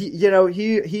 yeah, but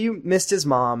he missed his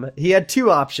mom. He had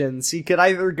two options. He could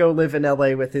either go live in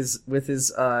LA with his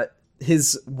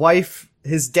wife,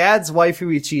 his dad's wife who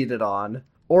he cheated on,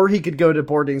 or he could go to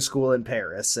boarding school in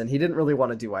Paris, and he didn't really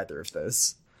want to do either of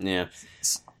those. Yeah.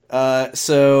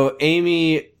 So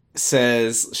Amy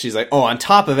says, she's like, oh, on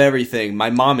top of everything, my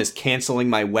mom is canceling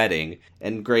my wedding.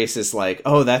 And Grace is like,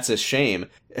 oh, that's a shame.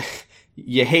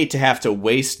 You hate to have to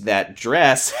waste that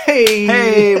dress.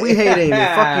 Hey, we hate Amy.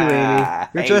 Fuck you, Amy.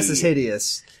 Your dress is Hey.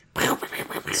 hideous.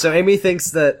 So Amy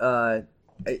thinks that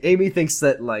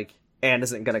like Anne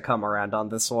isn't gonna come around on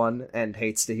this one and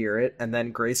hates to hear it. And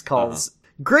then Grace calls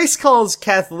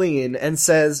Kathleen and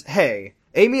says, "Hey,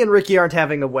 Amy and Ricky aren't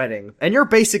having a wedding, and you're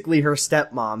basically her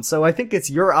stepmom. So I think it's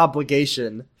your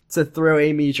obligation to throw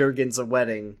Amy Juergens a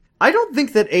wedding." I don't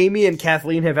think that Amy and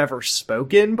Kathleen have ever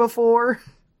spoken before.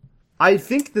 I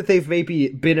think that they've maybe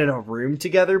been in a room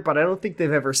together, but I don't think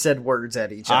they've ever said words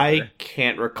at each other. I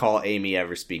can't recall Amy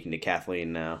ever speaking to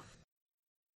Kathleen now.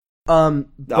 But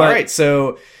Alright,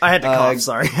 so I had to cough,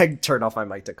 sorry. I turned off my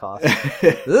mic to cough.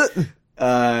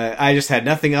 I just had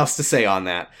nothing else to say on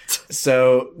that.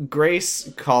 So Grace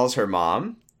calls her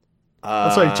mom.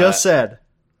 That's what I just said.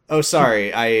 Oh,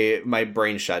 sorry. My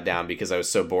brain shut down because I was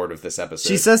so bored with this episode.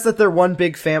 She says that they're one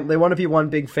big family. They want to be one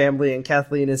big family, and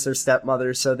Kathleen is her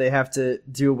stepmother, so they have to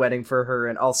do a wedding for her,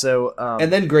 and also... and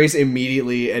then Grace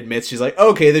immediately admits, she's like,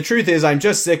 okay, the truth is I'm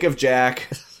just sick of Jack.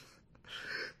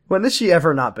 when has she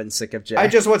ever not been sick of Jack? I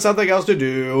just want something else to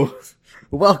do.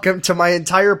 Welcome to my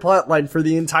entire plotline for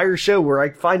the entire show, where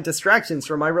I find distractions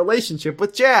from my relationship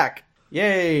with Jack.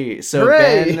 Yay! So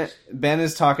Hooray! Ben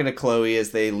is talking to Chloe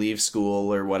as they leave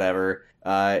school or whatever.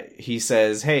 He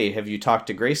says, hey, have you talked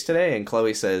to Grace today? And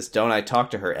Chloe says, don't I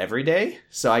talk to her every day?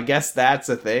 So I guess that's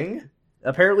a thing?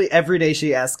 Apparently every day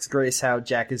she asks Grace how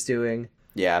Jack is doing.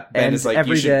 Yeah, Ben And is like,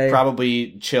 every you should day-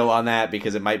 probably chill on that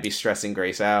because it might be stressing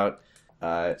Grace out.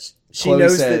 She Chloe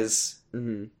knows says, that...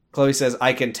 Mhm. Chloe says,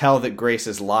 I can tell that Grace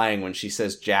is lying when she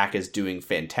says Jack is doing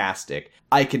fantastic.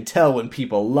 I can tell when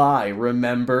people lie,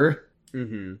 remember?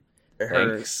 Mm-hmm.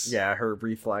 Thanks. Her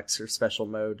reflex, her special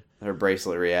mode. Her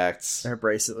bracelet reacts. Her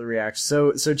bracelet reacts.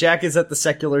 So Jack is at the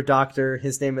secular doctor.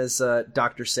 His name is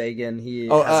Dr. Sagan. He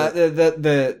has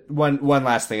The one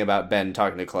last thing about Ben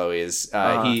talking to Chloe is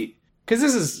because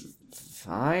this is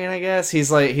fine, I guess.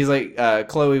 He's like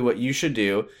Chloe, what you should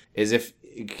do is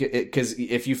because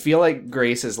if you feel like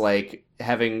Grace is like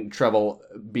having trouble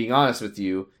being honest with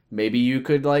you, maybe you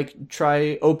could like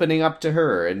try opening up to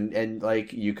her and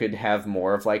like you could have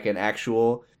more of like an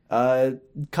actual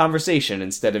conversation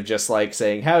instead of just like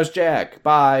saying, how's Jack?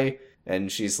 Bye. And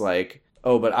she's like,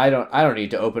 oh, but I don't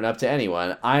need to open up to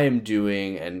anyone. I am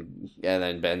doing, and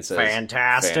then Ben says,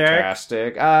 Fantastic.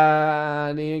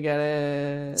 Do you get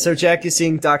it? So Jack is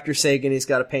seeing Dr. Sagan. He's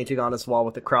got a painting on his wall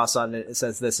with a cross on it. It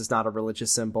says, "This is not a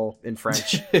religious symbol" in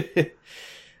French.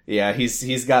 Yeah,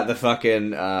 he's got the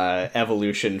fucking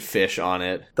evolution fish on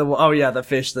it. The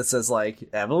fish that says like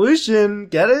evolution.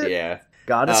 Get it? Yeah.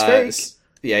 God is fake.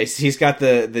 Yeah, he's got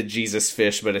the Jesus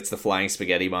fish, but it's the flying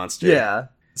spaghetti monster. Yeah.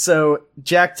 So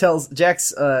Jack's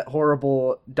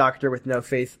horrible doctor with no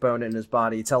faith bone in his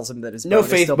body tells him that his No bone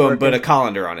is faith still bone, broken. but a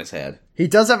colander on his head. He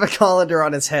does have a colander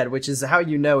on his head, which is how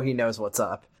you know he knows what's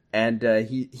up. And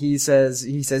he says,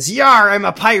 "Yar, I'm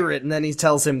a pirate," and then he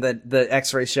tells him that the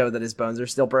X-rays show that his bones are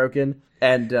still broken.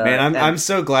 And Man, I'm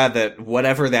so glad that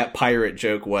whatever that pirate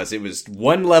joke was, it was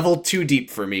one level too deep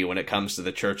for me when it comes to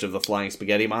the Church of the Flying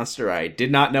Spaghetti Monster. I did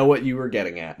not know what you were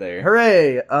getting at there.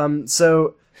 hooray!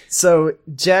 So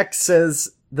Jack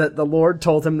says that the Lord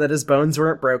told him that his bones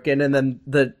weren't broken, and then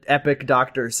the epic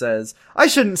doctor says, I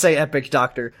shouldn't say epic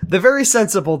doctor, the very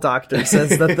sensible doctor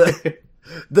says that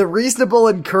the reasonable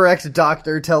and correct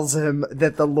doctor tells him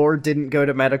that the Lord didn't go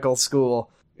to medical school.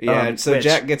 Yeah, so which-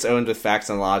 Jack gets owned with facts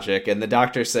and logic, and the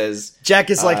doctor says, Jack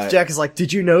is like,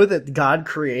 did you know that God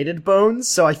created bones?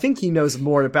 So I think he knows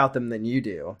more about them than you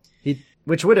do.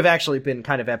 Which would have actually been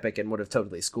kind of epic and would have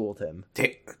totally schooled him.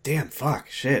 damn, fuck.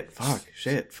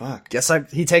 Guess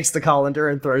he takes the colander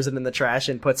and throws it in the trash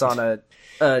and puts on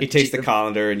He takes the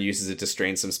colander and uses it to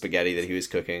strain some spaghetti that he was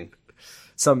cooking.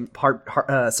 some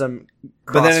But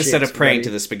then instead of praying to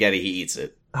the spaghetti, he eats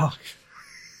it. Oh.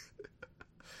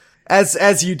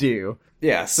 As you do.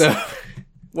 Yeah, so...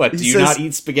 What, do He you says- not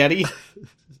eat spaghetti?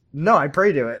 No, I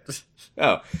pray to it.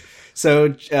 Oh. So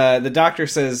the doctor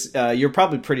says, you're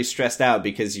probably pretty stressed out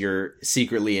because you're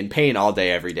secretly in pain all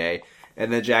day, every day.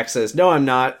 And then Jack says, no, I'm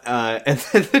not. And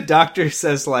then the doctor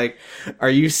says, like, are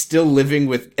you still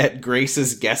living at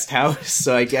Grace's guest house?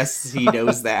 So I guess he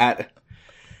knows that.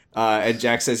 And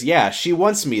Jack says, yeah, she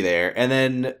wants me there. And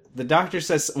then the doctor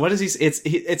says, what is he?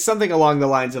 It's something along the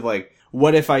lines of, like,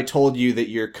 what if I told you that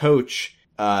your coach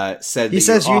said that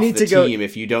says you're you off need the to go- team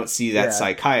if you don't see that Yeah.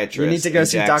 psychiatrist? You need to go And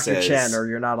see Jack Dr. says- Chen or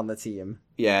you're not on the team.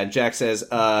 Yeah, and Jack says,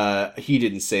 he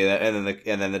didn't say that,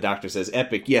 and then the doctor says,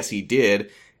 epic, yes, he did,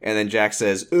 and then Jack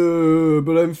says, but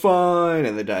I'm fine,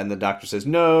 and the doctor says,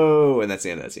 no, and that's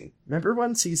the end of that scene. Remember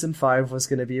when season 5 was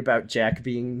going to be about Jack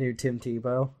being new Tim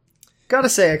Tebow? Gotta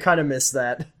say, I kind of missed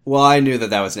that. Well, I knew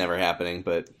that was never happening,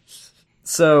 but...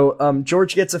 So,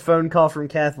 George gets a phone call from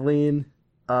Kathleen.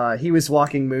 He was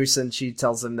walking Moose, and she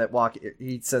tells him that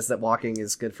he says that walking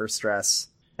is good for stress.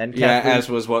 And Yeah, Kathleen, as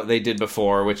was what they did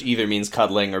before, which either means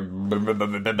cuddling or... They've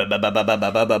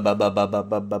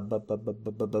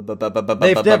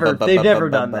never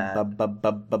done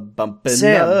that.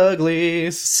 Sam.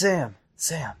 Uglies. Sam.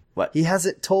 What? He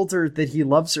hasn't told her that he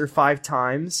loves her 5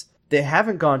 times. They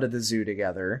haven't gone to the zoo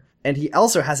together. And he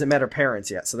also hasn't met her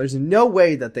parents yet. So there's no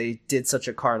way that they did such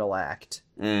a carnal act.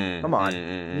 Come on.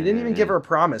 He didn't even give her a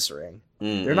promise ring.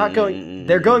 They're not going...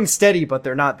 They're going steady, but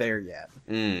they're not there yet.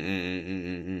 Do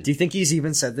you think he's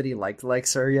even said that he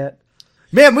likes her yet?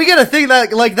 Man, we gotta think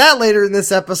like that later in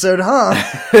this episode, huh?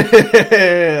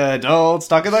 Adults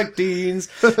talking like teens.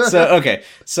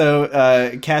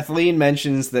 So Kathleen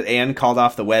mentions that Anne called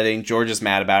off the wedding. George is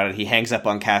mad about it. He hangs up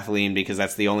on Kathleen because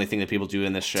that's the only thing that people do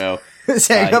in this show. Just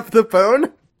hang up the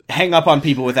phone? Hang up on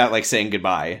people without, like, saying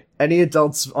goodbye. Any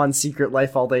adults on Secret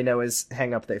Life, all they know is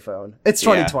hang up their phone. It's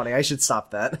 2020. I should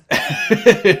stop that.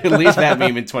 Leave that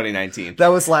meme in 2019. That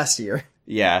was last year.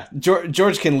 Yeah,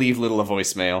 George can leave Little a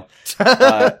voicemail.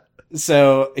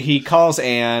 So he calls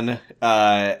Anne,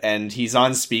 and he's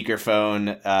on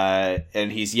speakerphone,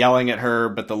 and he's yelling at her,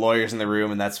 but the lawyer's in the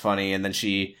room, and that's funny. And then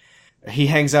he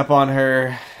hangs up on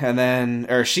her,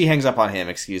 or she hangs up on him,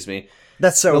 excuse me.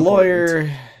 That's so The important.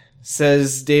 lawyer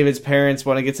says David's parents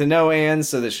want to get to know Anne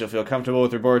so that she'll feel comfortable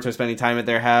with Roberto spending time at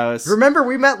their house. Remember,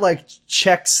 we met like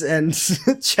Chex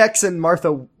and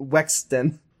Martha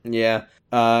Wexton. Yeah.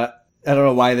 I don't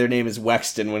know why their name is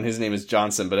Wexton when his name is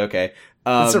Johnson, but okay.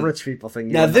 It's a rich people thing.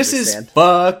 You Now don't this understand. is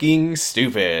fucking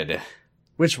stupid.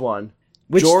 Which one?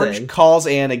 Which George thing? calls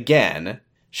Anne again.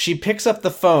 She picks up the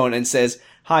phone and says,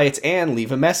 "Hi, it's Anne.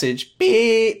 Leave a message."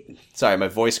 Beep. Sorry, my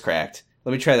voice cracked.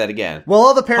 Let me try that again. Well,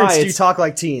 all the parents Hi, do it's- talk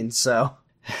like teens, so.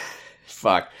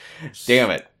 Fuck. Damn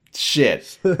it.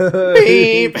 Shit.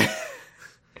 Beep.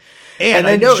 And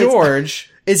I then know it's-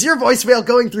 George... Is your voicemail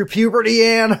going through puberty,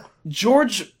 Anne?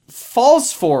 George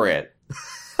falls for it.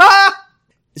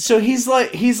 So he's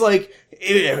like,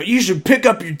 you should pick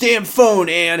up your damn phone,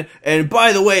 Anne. And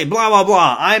by the way, blah, blah,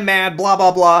 blah. I'm mad, blah,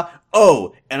 blah, blah.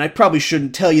 Oh, and I probably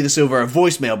shouldn't tell you this over a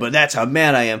voicemail, but that's how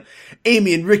mad I am.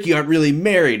 Amy and Ricky aren't really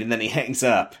married. And then he hangs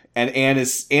up. And Anne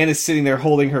is sitting there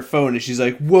holding her phone, and she's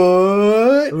like,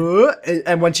 what?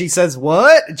 And when she says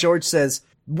what, George says,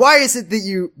 why is it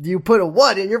that you put a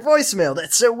what in your voicemail?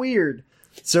 That's so weird.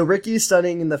 So Ricky's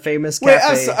studying in the famous Wait,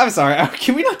 cafe. I'm sorry.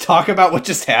 Can we not talk about what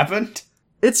just happened?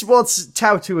 It's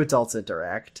how two adults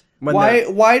interact. Why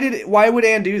would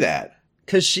Anne do that?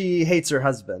 Because she hates her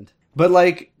husband. But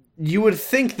like, you would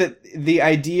think that the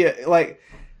idea, like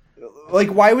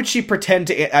why would she pretend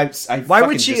to? Why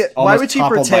would she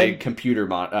pretend? My computer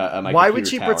my why computer would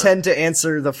she tower. pretend to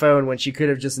answer the phone when she could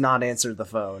have just not answered the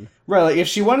phone? Right, like if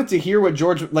she wanted to hear what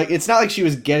George, like it's not like she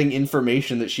was getting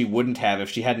information that she wouldn't have if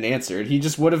she hadn't answered. He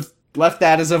just would have left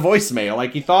that as a voicemail,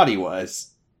 like he thought he was.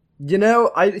 You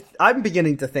know, I'm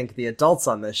beginning to think the adults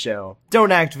on this show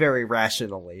don't act very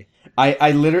rationally.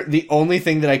 I literally, the only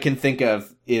thing that I can think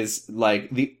of is like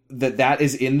that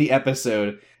is in the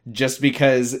episode just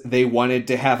because they wanted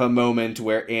to have a moment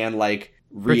where Anne like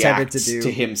reacts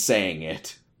to him saying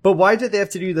it. But why did they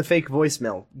have to do the fake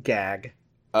voicemail gag?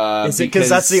 Is it because because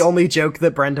that's the only joke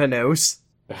that Brenda knows?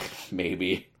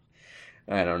 Maybe.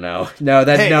 I don't know. No,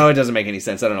 it doesn't make any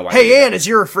sense. I don't know why. Hey, Anne, is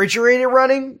your refrigerator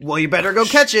running? Well, you better go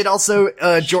catch it. Also,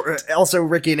 also,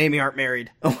 Ricky and Amy aren't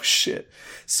married. Oh, shit.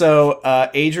 So,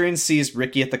 Adrian sees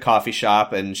Ricky at the coffee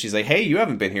shop, and she's like, hey, you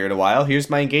haven't been here in a while. Here's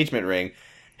my engagement ring.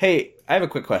 Hey, I have a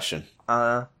quick question.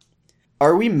 Are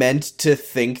we meant to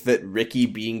think that Ricky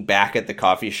being back at the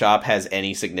coffee shop has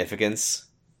any significance?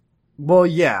 Well,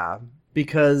 yeah,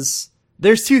 because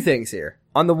there's two things here.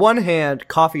 On the one hand,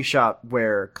 coffee shop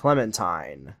where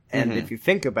Clementine, and if you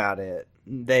think about it,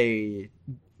 they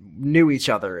knew each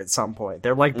other at some point.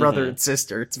 They're like brother and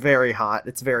sister. It's very hot.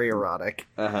 It's very erotic.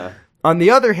 On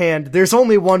the other hand, there's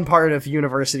only one part of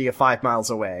University of 5 miles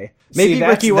away. Maybe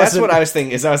Ricky wasn't... That's what I was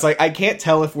thinking, is I was like, I can't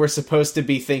tell if we're supposed to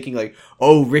be thinking like,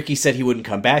 oh, Ricky said he wouldn't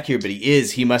come back here, but he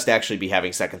is. He must actually be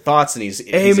having second thoughts, and he's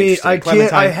Amy, I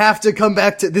can't, I have to come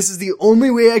back to... This is the only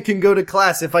way I can go to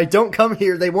class. If I don't come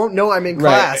here, they won't know I'm in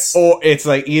class. Or it's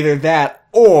like either that,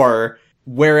 or...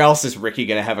 where else is Ricky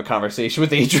gonna have a conversation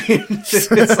with Adrian?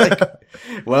 It's like,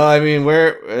 well, I mean,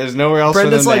 there's nowhere else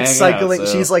Brenda's for them like to cycling, hang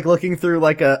out, so. She's like looking through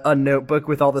like a notebook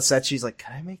with all the sets. She's like,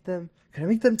 can I make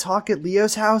them talk at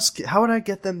Leo's house? How would I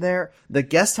get them there? The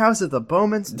guest house at the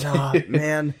Bowmans? Nah,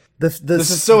 man. This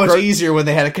is so much easier when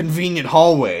they had a convenient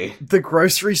hallway. The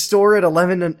grocery store at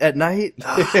 11 at night?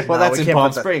 Well, that's in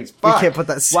Palm Springs. We can't put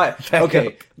that. Why?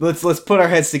 Okay, let's put our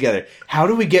heads together. How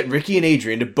do we get Ricky and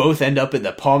Adrian to both end up in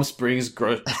the Palm Springs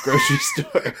grocery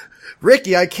store?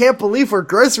 Ricky, I can't believe we're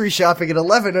grocery shopping at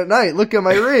 11 at night. Look at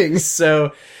my rings.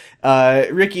 So,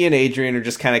 Ricky and Adrian are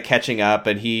just kind of catching up,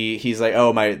 and he's like,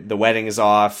 oh, the wedding is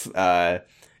off.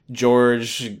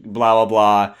 George, blah, blah,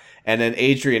 blah. And then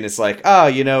Adrian is like, oh,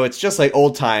 it's just like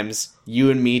old times,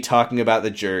 you and me talking about the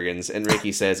Juergens. And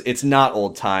Ricky says, it's not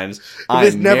old times.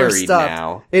 I'm married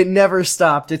now. It never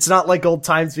stopped. It's not like old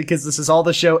times because this is all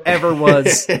the show ever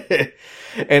was.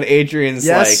 And Adrian's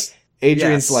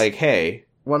like, hey.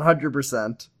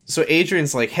 100%. So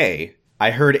Adrian's like, hey,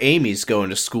 I heard Amy's going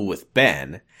to school with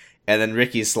Ben. And then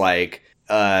Ricky's like,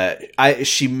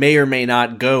 she may or may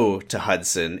not go to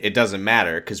Hudson. It doesn't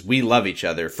matter because we love each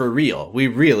other for real. We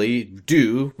really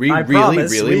do. We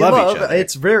really love each other.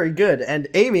 It's very good. And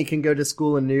Amy can go to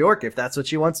school in New York if that's what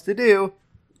she wants to do.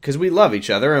 Because we love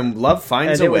each other and love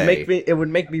finds a way. It would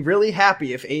make me really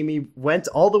happy if Amy went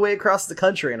all the way across the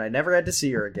country and I never had to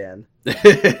see her again.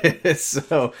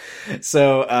 So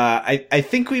I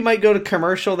think we might go to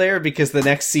commercial there because the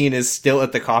next scene is still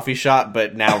at the coffee shop,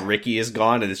 but now Ricky is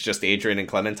gone and it's just Adrian and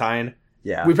Clementine.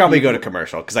 Yeah. We probably go to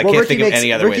commercial because I can't think of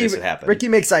any other way this would happen. Ricky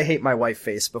makes I hate my wife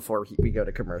face before we go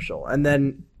to commercial. And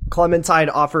then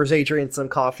Clementine offers Adrian some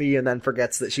coffee and then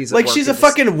forgets that she's at work. Like she's a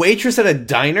fucking waitress at a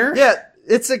diner? Yeah.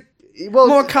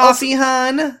 More coffee,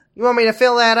 hon? You want me to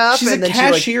fill that up? She's a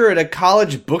cashier at a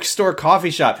college bookstore coffee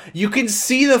shop. You can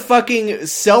see the fucking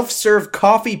self-serve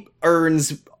coffee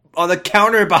urns on the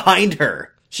counter behind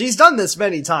her. She's done this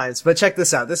many times, but check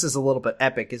this out. This is a little bit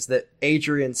epic, is that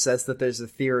Adrian says that there's a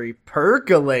theory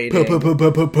percolating.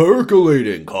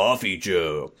 Percolating coffee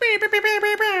joke.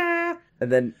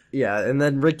 And then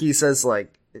Ricky says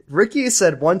Ricky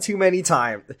said one too many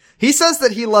times. He says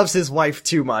that he loves his wife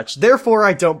too much, therefore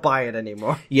I don't buy it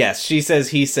anymore. Yes,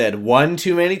 he said one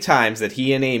too many times that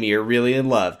he and Amy are really in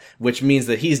love, which means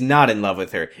that he's not in love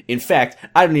with her. In fact,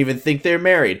 I don't even think they're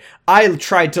married. I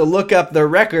tried to look up the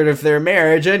record of their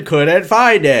marriage and couldn't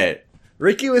find it.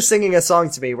 Ricky was singing a song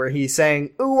to me where he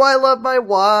sang, "Ooh, I love my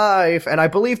wife," and I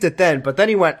believed it then, but then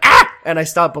he went, "Ah!" and I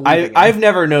stopped believing it. I've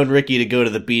never known Ricky to go to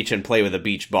the beach and play with a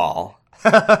beach ball.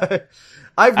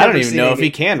 I don't even know if he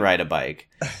can ride a bike.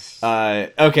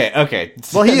 Okay.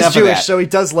 Well, he is Jewish, so he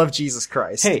does love Jesus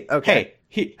Christ. Hey,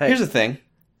 here's the thing.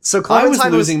 So I was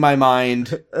losing my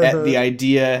mind at the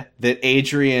idea that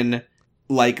Adrian,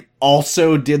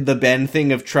 also did the Ben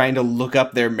thing of trying to look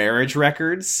up their marriage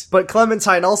records. But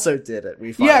Clementine also did it,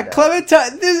 we find out.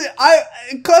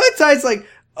 Clementine's like,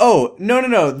 Oh,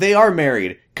 no, they are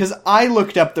married. Because I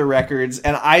looked up the records,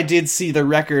 and I did see the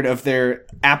record of their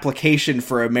application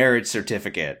for a marriage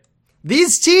certificate.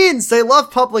 These teens, they love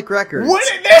public records. What?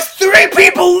 There's 3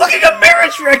 people looking up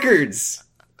marriage records!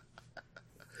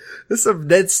 This is some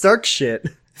Ned Stark shit.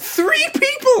 3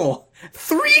 people!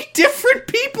 3 different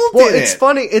people Well, did it's it!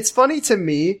 funny. It's funny to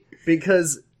me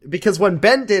because when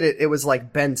Ben did it, it was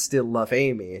like Ben still love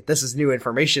Amy. This is new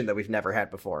information that we've never had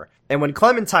before. And when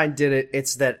Clementine did it,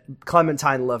 it's that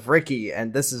Clementine love Ricky,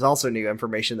 and this is also new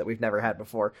information that we've never had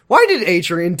before. Why did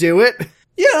Adrian do it?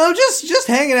 You know, just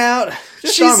hanging out.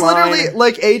 Just She's online. literally,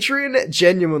 like, Adrian,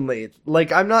 genuinely, like,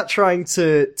 I'm not trying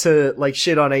to, like,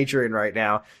 shit on Adrian right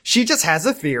now. She just has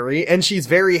a theory, and she's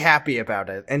very happy about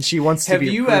it, and she wants to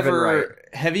be proven right.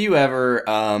 Have you ever,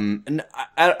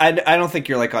 I don't think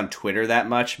you're, like, on Twitter that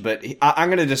much, but I'm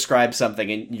gonna describe something,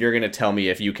 and you're gonna tell me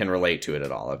if you can relate to it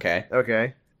at all, okay?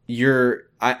 Okay.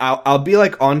 I'll be,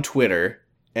 like, on Twitter,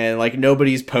 and, like,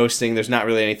 nobody's posting, there's not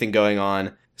really anything going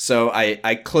on. So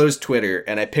I close Twitter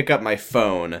and I pick up my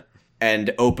phone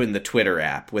and open the Twitter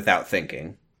app without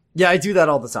thinking. Yeah, I do that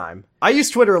all the time. I use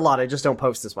Twitter a lot, I just don't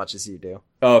post as much as you do.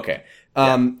 Oh, okay.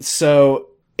 So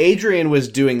Adrian was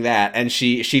doing that, and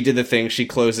she did the thing, she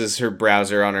closes her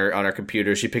browser on her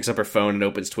computer, she picks up her phone and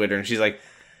opens Twitter, and she's like,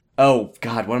 oh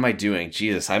god, what am I doing?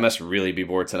 Jesus, I must really be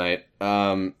bored tonight.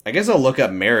 I guess I'll look up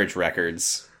marriage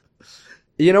records.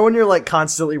 You know when you're, like,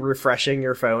 constantly refreshing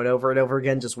your phone over and over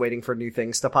again, just waiting for new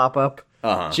things to pop up?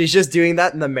 Uh-huh. She's just doing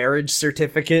that in the marriage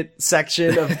certificate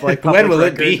section of, like, public When will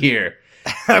record. it be here?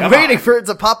 I'm Come waiting on. for it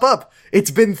to pop up.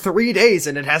 It's been 3 days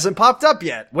and it hasn't popped up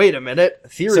yet. Wait a minute.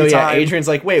 Theory So yeah, time. Adrian's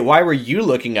like, wait, why were you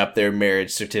looking up their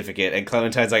marriage certificate? And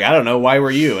Clementine's like, I don't know, why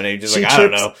were you? And Adrian's like, I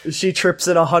don't know. She trips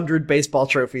and 100 baseball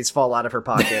trophies fall out of her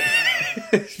pocket.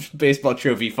 Baseball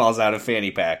trophy falls out of fanny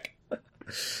pack.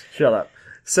 Shut up.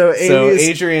 So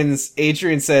Adrian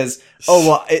says, oh,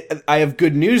 well, I have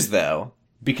good news, though,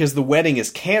 because the wedding is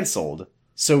canceled.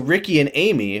 So Ricky and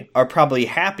Amy are probably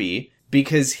happy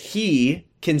because he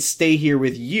can stay here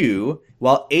with you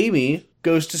while Amy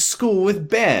goes to school with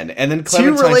Ben. And then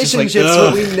Clementine's just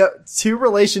like, two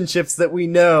relationships that we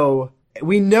know.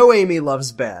 We know Amy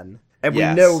loves Ben, and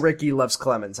Yes. we know Ricky loves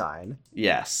Clementine.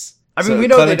 yes. I mean, So we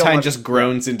know they don't Clementine want- just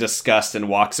groans in disgust and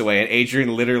walks away, and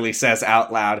Adrian literally says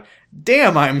out loud,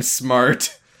 damn, I'm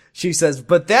smart. She says,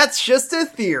 but that's just a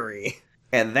theory.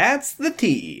 And that's the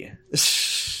T.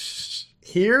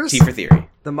 Here's T for theory.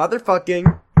 the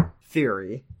motherfucking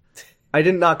theory. I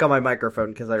didn't knock on my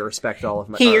microphone because I respect all of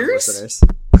my Here's- listeners.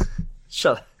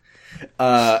 Shut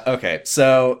up. Okay,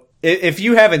 so if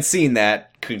you haven't seen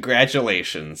that,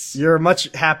 congratulations. You're a much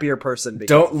happier person. Because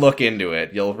Don't look into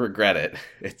it. You'll regret it.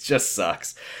 It just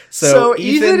sucks. So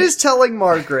Ethan is telling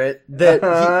Margaret that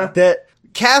that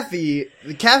Kathy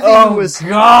who was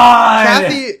God!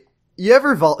 Kathy.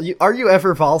 Are you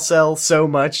ever Volcel so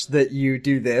much that you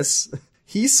do this?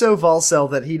 He's so Volcel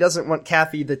that he doesn't want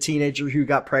Kathy, the teenager who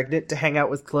got pregnant, to hang out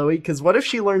with Chloe. Because what if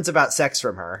she learns about sex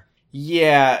from her?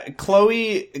 Yeah,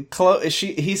 Chloe,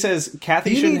 he says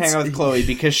Kathy shouldn't hang out with Chloe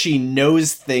because she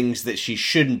knows things that she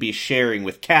shouldn't be sharing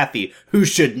with Kathy, who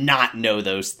should not know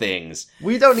those things.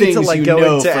 We don't need to Things like you go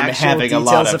know into from actual having a details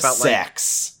lot of about like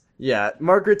sex. yeah.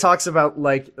 Margaret talks about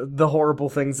like the horrible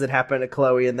things that happen to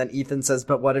Chloe, and then Ethan says,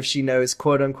 "But what if she knows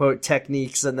quote unquote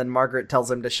techniques?" And then Margaret tells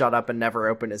him to shut up and never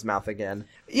open his mouth again.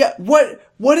 Yeah, what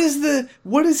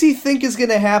does he think is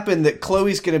gonna happen that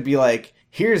Chloe's gonna be like,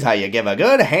 here's how you give a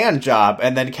good hand job,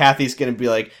 and then Kathy's gonna be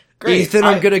like, great, Ethan,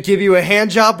 I'm gonna give you a hand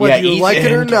job whether you Ethan, like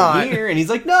it or come not. here. And he's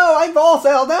like, no, I'm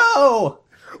Volcel, no!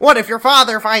 What if your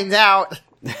father finds out?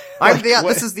 Like,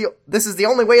 what? This is the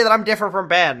only way that I'm different from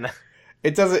Ben.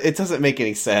 It doesn't make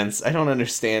any sense. I don't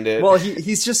understand it. Well,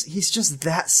 he's just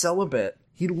that celibate.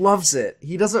 He loves it.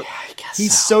 He doesn't. I guess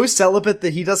He's so celibate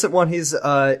that he doesn't want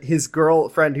his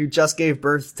girlfriend who just gave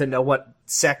birth to know what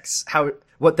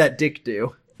that dick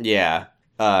do. Yeah.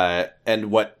 And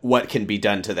what can be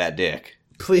done to that dick.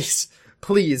 Please,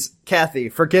 Kathy,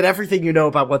 forget everything you know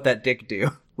about what that dick do.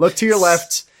 Look to your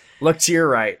left, look to your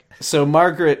right. So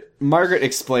Margaret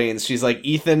explains, she's like,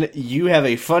 Ethan, you have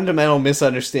a fundamental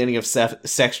misunderstanding of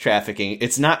sex trafficking.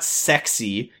 It's not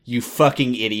sexy, you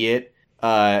fucking idiot.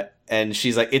 And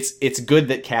she's like, it's good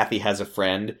that Kathy has a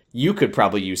friend. You could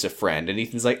probably use a friend. And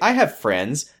Ethan's like, I have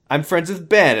friends. I'm friends with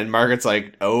Ben. And Margaret's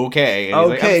like, okay. And he's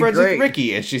like, I'm friends great. with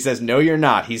Ricky. And she says, no, you're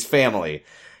not. He's family.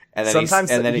 And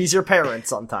then he's your parent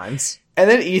sometimes. And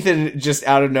then Ethan just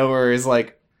out of nowhere is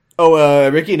like, oh,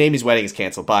 Ricky and Amy's wedding is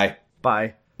canceled. Bye.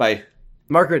 Bye. Bye.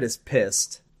 Margaret is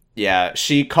pissed. Yeah,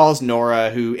 she calls Nora,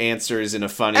 who answers in a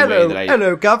funny way that I...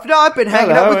 Hello, Governor. I've been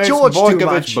hanging out with George too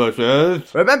much. But,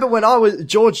 Remember when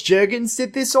George Juergens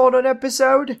did this on an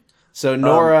episode? So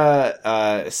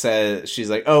Nora says, she's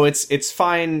like, oh, it's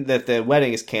fine that the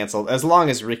wedding is canceled as long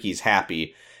as Ricky's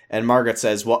happy. And Margaret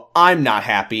says, well, I'm not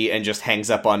happy, and just hangs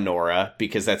up on Nora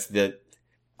because that's the...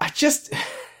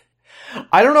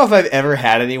 I don't know if I've ever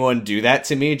had anyone do that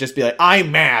to me, just be like,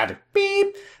 I'm mad.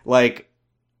 Beep. Like,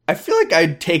 I feel like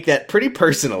I'd take that pretty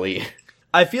personally.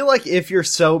 I feel like if you're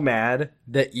so mad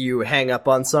that you hang up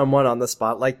on someone on the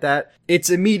spot like that, it's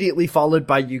immediately followed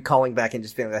by you calling back and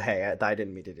just being like, hey, I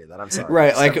didn't mean to do that. I'm sorry.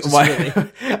 Right, like,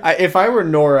 if I were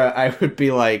Nora, I would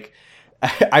be like,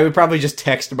 I would probably just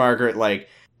text Margaret, like,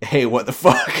 hey, what the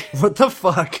fuck? What the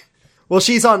fuck? Well,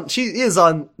 she is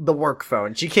on the work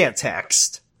phone. She can't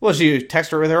text. Well, she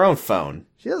texted her with her own phone.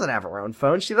 She doesn't have her own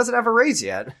phone. She doesn't have a raise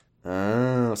yet.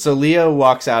 Oh, so Leo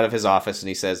walks out of his office and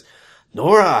he says,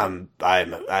 Nora,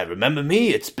 I remember me.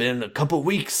 It's been a couple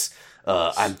weeks.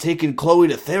 I'm taking Chloe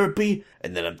to therapy,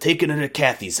 and then I'm taking her to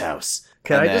Kathy's house.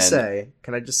 Can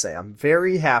I just say, I'm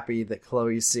very happy that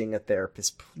Chloe's seeing a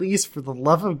therapist. Please, for the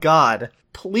love of God,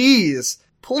 please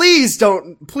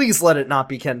let it not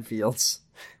be Ken Fields.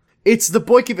 It's the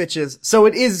Boykoviches, so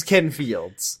it is Ken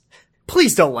Fields.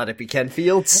 Please don't let it be Ken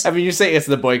Fields. I mean, you say it's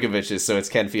the Boykoviches, so it's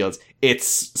Ken Fields. It's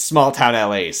small town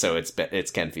LA, so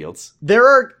it's Ken Fields. There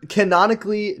are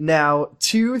canonically now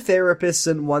 2 therapists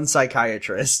and 1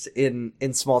 psychiatrist in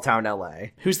small town LA.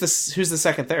 Who's the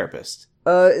second therapist?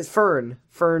 It's Fern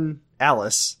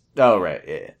Alice. Oh, right,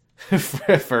 yeah.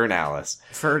 Fern Alice.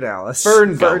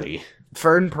 Fern Gully.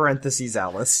 Fern parentheses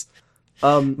Alice.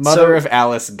 Mother of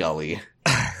Alice Gully.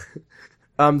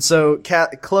 So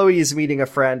Chloe is meeting a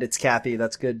friend. It's Kathy.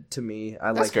 That's good to me.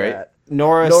 I like great. that.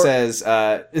 Nora says,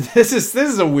 this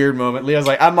is a weird moment. Leo's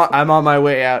like, I'm on my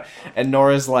way out. And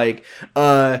Nora's like,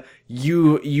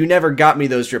 you never got me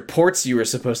those reports you were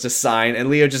supposed to sign. And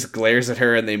Leo just glares at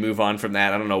her and they move on from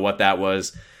that. I don't know what that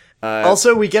was.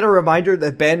 Also, we get a reminder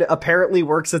that Ben apparently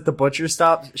works at the butcher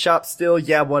shop still.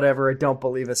 Yeah, whatever. I don't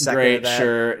believe a second of that.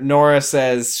 Sure. Nora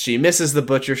says she misses the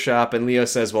butcher shop, and Leo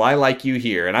says, well, I like you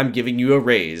here, and I'm giving you a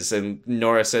raise. And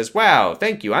Nora says, wow,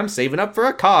 thank you. I'm saving up for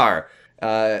a car.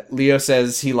 Leo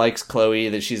says he likes Chloe,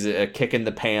 that she's a kick in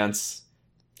the pants.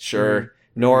 Sure.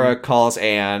 Mm-hmm. Nora calls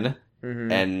Anne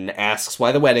and asks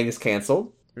why the wedding is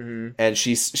canceled. Mm-hmm. And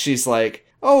she's like,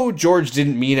 oh, George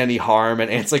didn't mean any harm. And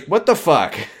Anne's like, what the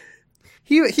fuck?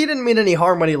 He didn't mean any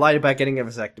harm when he lied about getting a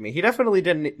vasectomy. He definitely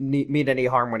didn't mean any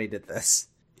harm when he did this.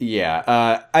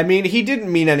 Yeah, I mean, he didn't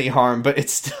mean any harm, but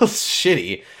it's still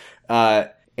shitty.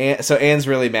 So Anne's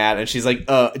really mad, and she's like,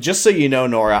 just so you know,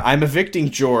 Nora, I'm evicting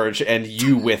George, and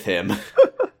you with him.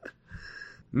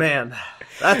 Man,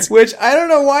 that's... Which, I don't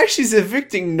know why she's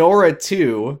evicting Nora,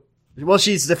 too. Well,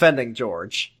 she's defending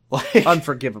George. Like...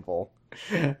 Unforgivable.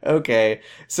 Okay,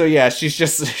 so yeah, I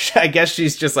guess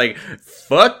she's just like,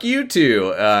 fuck you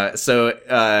too.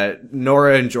 So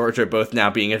Nora and George are both now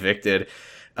being evicted.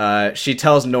 She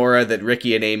tells Nora that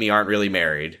Ricky and Amy aren't really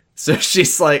married. So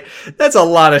she's like, that's a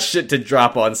lot of shit to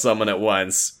drop on someone at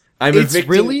once. I'm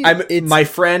evicting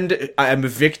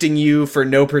you for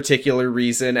no particular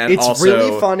reason, and it's also...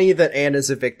 really funny that Anne is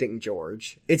evicting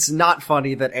George. It's not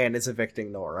funny that Anne is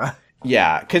evicting Nora.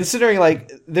 Yeah, considering,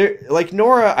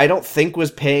 Nora, I don't think was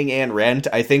paying Anne rent.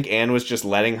 I think Anne was just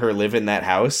letting her live in that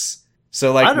house.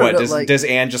 So, does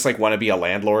Anne just, want to be a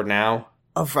landlord now?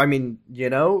 I mean,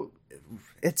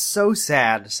 it's so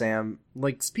sad, Sam.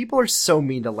 People are so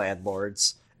mean to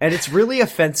landlords. And it's really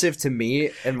offensive to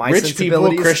me and my Rich sensibilities.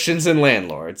 People, Christians, and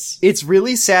landlords. It's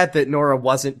really sad that Nora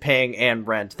wasn't paying Anne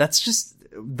rent. That's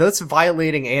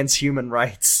violating Anne's human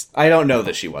rights. I don't know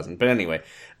that she wasn't, but anyway.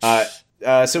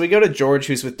 So we go to George,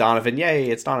 who's with Donovan. Yay,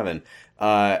 it's Donovan.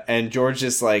 And George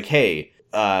is like, hey,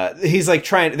 he's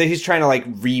trying to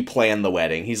replan the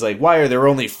wedding. He's like, why are there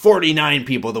only 49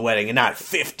 people at the wedding and not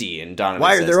 50? And Donovan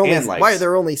why are says,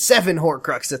 there only 7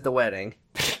 Horcrux at the wedding?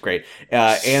 Great.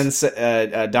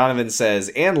 Donovan says,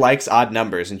 Anne likes odd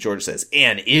numbers, and George says,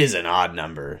 Anne is an odd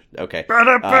number. Okay.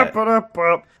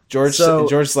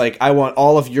 George's like, I want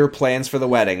all of your plans for the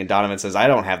wedding, and Donovan says, I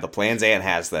don't have the plans, Anne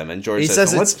has them. And George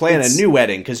says, let's plan a new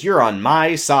wedding, because you're on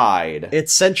my side.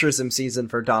 It's centrism season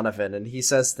for Donovan, and he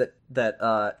says that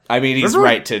I mean, he's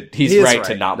right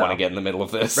to not want to get in the middle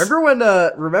of this.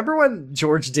 Remember when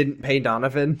George didn't pay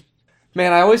Donovan?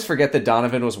 Man, I always forget that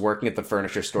Donovan was working at the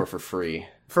furniture store for free.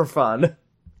 For fun.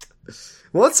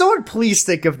 Well, let someone please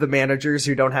think of the managers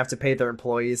who don't have to pay their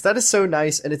employees. That is so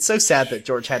nice, and it's so sad that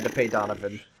George had to pay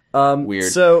Donovan.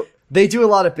 Weird. So they do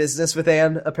a lot of business with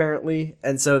Anne, apparently,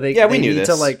 and so they need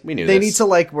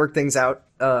to work things out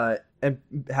and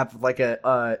have like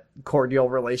a cordial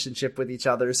relationship with each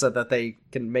other so that they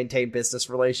can maintain business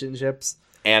relationships.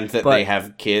 And that But- they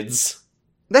have kids.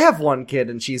 They have one kid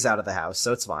and she's out of the house,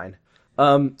 so it's fine.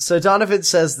 So Donovan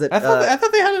says that I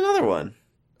thought they had another one.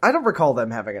 I don't recall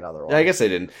them having another one. I guess they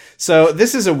didn't. So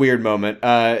this is a weird moment.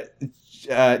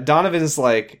 Donovan's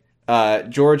like,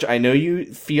 George, I know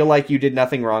you feel like you did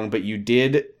nothing wrong, but you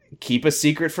did keep a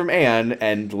secret from Anne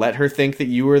and let her think that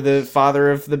you were the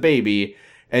father of the baby.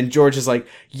 And George is like,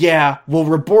 yeah, well,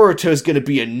 Roboruto's gonna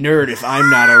be a nerd if I'm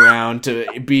not around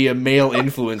to be a male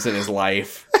influence in his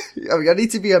life. I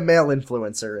need to be a male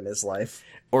influencer in his life.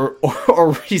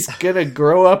 Or he's gonna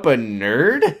grow up a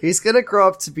nerd? He's gonna grow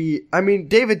up to be... I mean,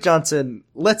 David Johnson,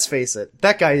 let's face it,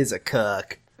 that guy is a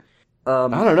cuck. I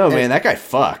don't know, man. That guy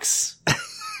fucks.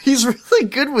 He's really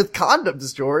good with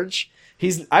condoms, George.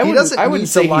 I doesn't wouldn't need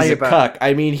say to lie he's a about- cuck.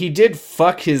 I mean, he did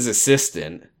fuck his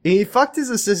assistant. He fucked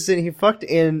his assistant, he fucked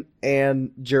Ann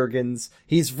Jurgens.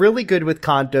 He's really good with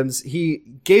condoms. He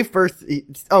gave birth...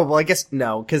 I guess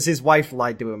no, because his wife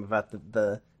lied to him about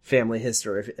the family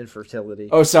history of infertility.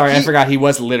 Oh, sorry, I forgot he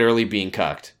was literally being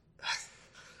cucked.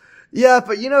 Yeah,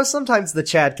 but sometimes the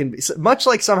Chad can be... Much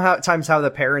like sometimes how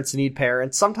the parents need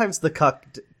parents, sometimes the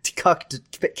cucked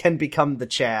can become the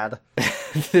Chad.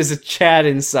 There's a Chad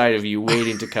inside of you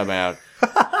waiting to come out.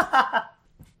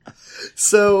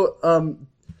 So,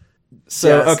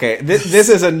 So, yes. okay, this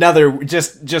is another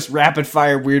just rapid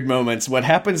fire weird moments. What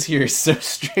happens here is so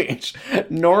strange.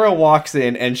 Nora walks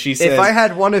in and she says, if I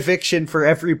had one eviction for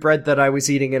every bread that I was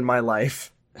eating in my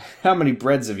life... how many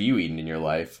breads have you eaten in your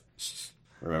life?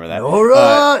 Remember that?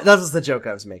 Nora! That was the joke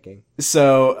I was making.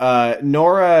 So,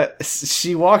 Nora,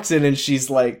 she walks in and she's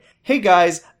like, hey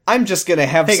guys, I'm just gonna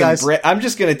have Hey, some guys. bread. I'm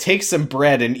just gonna take some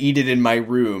bread and eat it in my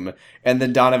room. And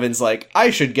then Donovan's like, I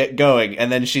should get going.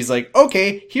 And then she's like,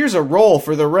 okay, here's a roll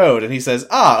for the road. And he says,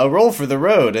 a roll for the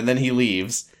road. And then he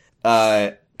leaves.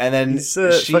 And then It's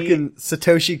a fucking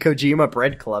Satoshi Kojima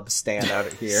bread club stand out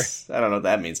here. I don't know what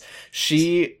that means.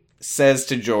 She says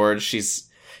to George, she's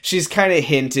kind of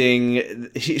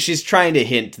hinting, she's trying to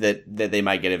hint that they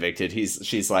might get evicted.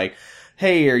 She's like,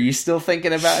 hey, are you still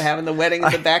thinking about having the wedding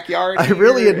in the backyard? I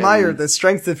really here?" admire And, the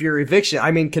strength of your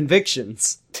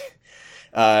convictions.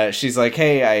 she's like,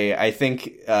 hey, I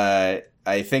think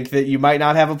that you might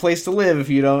not have a place to live if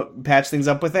you don't patch things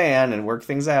up with Anne and work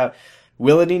things out.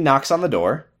 Willoughby knocks on the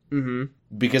door. Mm-hmm.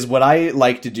 Because what I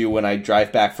like to do when I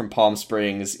drive back from Palm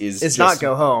Springs is Not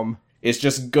go home. Is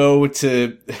just go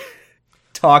to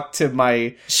talk to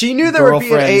my She knew there would be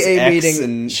an girlfriend's AA ex meeting.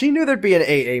 and- She knew there'd be an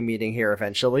AA meeting here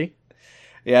eventually.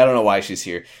 Yeah, I don't know why she's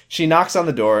here. She knocks on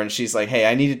the door and she's like, hey,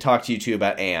 I need to talk to you two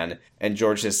about Anne. And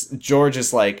George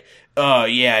is like, oh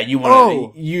yeah, you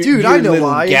want dude, your I know little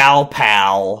why. gal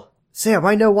pal. Sam,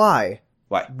 I know why.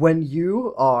 Why? When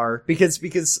you are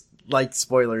because like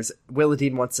spoilers,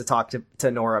 Willadine wants to talk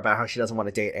to Nora about how she doesn't want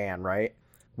to date Anne, right?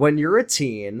 When you're a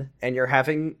teen and you're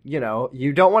having,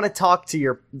 you don't want to talk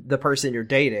to the person you're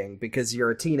dating because you're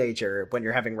a teenager when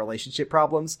you're having relationship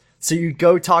problems. So you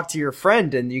go talk to your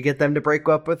friend and you get them to break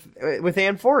up with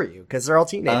Anne for you because they're all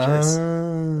teenagers.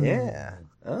 Yeah.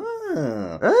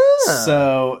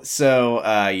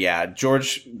 Yeah,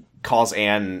 George calls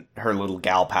Anne her little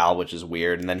gal pal, which is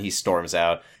weird, and then he storms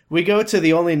out. We go to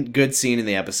the only good scene in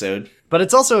the episode. But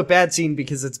it's also a bad scene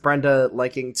because it's Brenda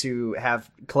liking to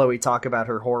have Chloe talk about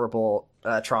her horrible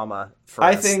trauma.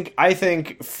 I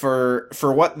think for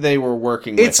what they were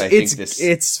working with,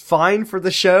 it's fine for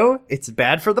the show. It's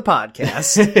bad for the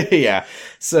podcast. Yeah.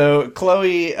 So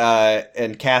Chloe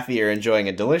and Kathy are enjoying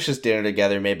a delicious dinner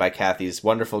together made by Kathy's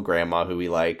wonderful grandma, who we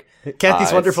like.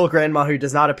 Kathy's wonderful grandma, who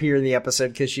does not appear in the episode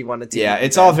because she wanted to. Yeah, eat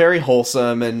it's bread. all very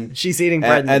wholesome, and she's eating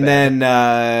bread. And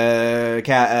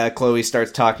then Chloe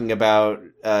starts talking about.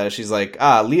 She's like,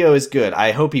 Leo is good.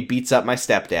 I hope he beats up my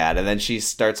stepdad. And then she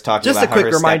starts talking Just about a quick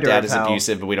how her reminder stepdad of is how-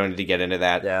 abusive, but we don't need to get into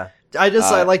that. Yeah.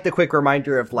 I like the quick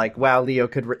reminder of like, wow, Leo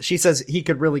could. She says he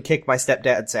could really kick my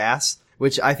stepdad's ass,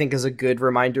 which I think is a good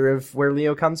reminder of where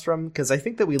Leo comes from, because I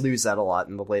think that we lose that a lot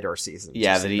in the later seasons.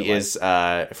 Yeah, Just that feel he like- is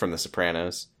from The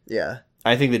Sopranos. Yeah.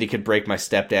 I think that he could break my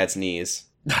stepdad's knees.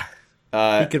 He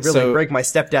could really break my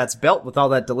stepdad's belt with all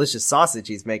that delicious sausage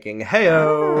he's making.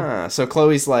 Heyo. So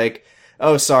Chloe's like,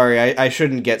 oh, sorry, I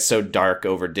shouldn't get so dark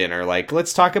over dinner. Like,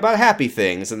 let's talk about happy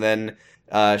things. And then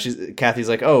Kathy's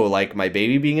like, oh, like my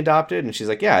baby being adopted? And she's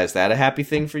like, yeah, is that a happy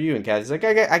thing for you? And Kathy's like,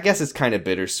 I guess it's kind of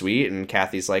bittersweet. And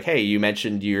Kathy's like, hey, you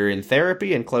mentioned you're in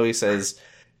therapy? And Chloe says,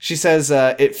 She says,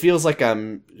 it feels like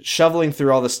I'm shoveling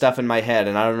through all the stuff in my head,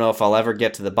 and I don't know if I'll ever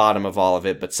get to the bottom of all of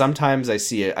it, but sometimes I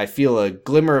feel a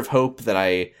glimmer of hope that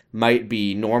I might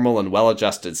be normal and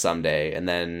well-adjusted someday, and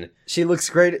then... She looks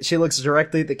great. She looks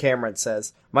directly at the camera and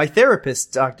says, "My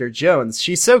therapist, Dr. Jones,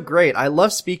 she's so great. I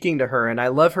love speaking to her, and I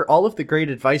love her all of the great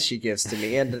advice she gives to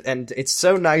me, and it's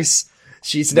so nice.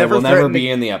 She's That will never threatened be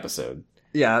in the episode.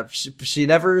 Yeah, she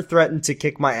never threatened to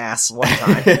kick my ass one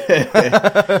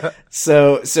time.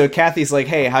 So Kathy's like,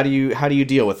 hey, how do you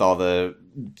deal with all the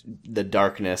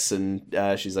darkness? And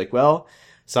she's like, well,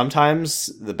 sometimes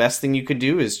the best thing you can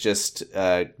do is just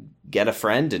get a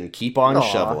friend and keep on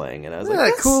shoveling. And I was like,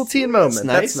 that's cool teen moment. That's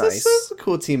nice. That's nice. This is a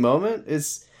cool teen moment.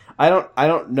 I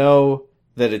don't know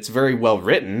that it's very well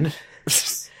written.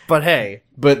 But hey.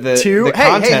 But the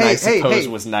content, I suppose,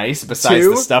 was nice, besides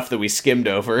the stuff that we skimmed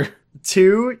over.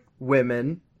 2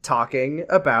 women talking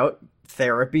about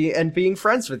therapy and being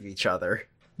friends with each other.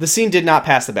 The scene did not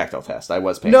pass the Bechdel test. I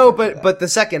was paying No, attention to that. but the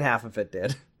second half of it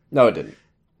did. No, it didn't.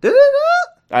 Did it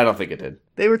not? I don't think it did.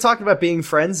 They were talking about being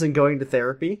friends and going to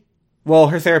therapy. Well,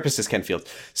 her therapist is Ken Field.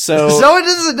 So No, it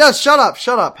isn't. No, shut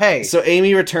up. Hey. So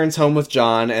Amy returns home with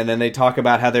John, and then they talk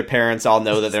about how their parents all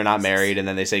know that they're not married, and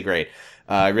then they say, great.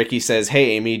 Ricky says,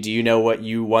 hey, Amy, do you know what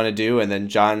you want to do? And then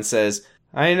John says,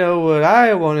 I know what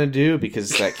I want to do, because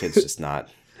that kid's just not,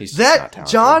 he's just not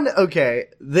talented. John, okay,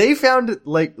 they found,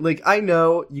 like, I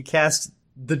know you cast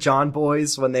the John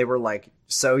boys when they were, like,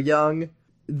 so young.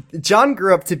 John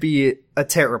grew up to be a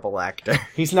terrible actor.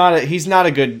 He's not a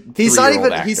good He's not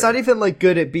even, actor. he's not even, like,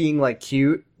 good at being, like,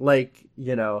 cute, like,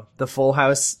 you know, the Full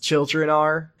House children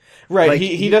are. Right, like,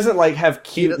 he doesn't, like, have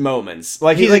cute moments.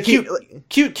 Like, he's a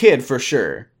cute kid, for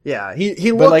sure. Yeah,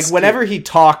 he looks But, like, cute. whenever he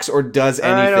talks or does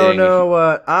anything... I don't know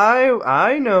what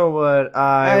I know what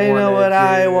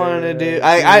I want to do.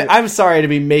 I'm sorry to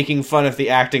be making fun of the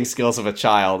acting skills of a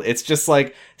child. It's just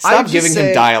like, stop giving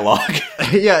him dialogue.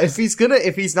 Yeah, if he's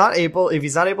not able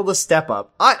to step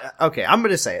up, I'm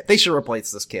gonna say it. They should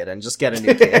replace this kid and just get a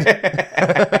new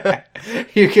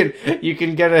kid. You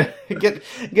can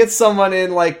get someone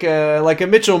in like a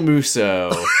Mitchell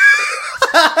Musso.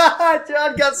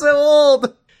 John got so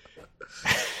old.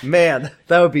 Man,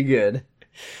 that would be good.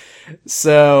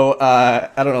 So,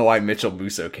 I don't know why Mitchell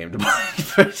Musso came to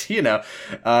mind, but you know,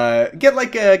 get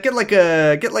like a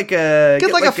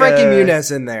Frankie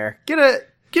Muniz in there.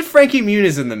 Get Frankie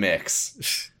Muniz in the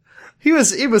mix. He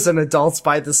was an adult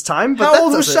by this time, but how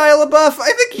old was Shia LaBeouf?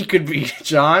 I think he could be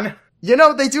John. You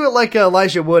know, they do it like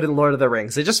Elijah Wood in Lord of the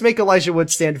Rings. They just make Elijah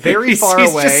Wood stand very far away.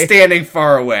 He's just standing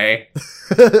far away.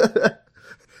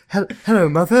 Hello,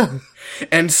 mother.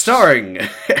 And starring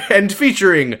and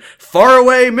featuring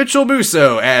faraway Mitchell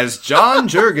Musso as John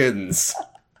Juergens.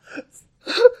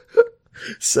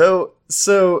 So,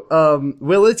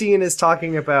 Willa Dean is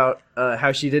talking about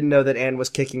how she didn't know that Anne was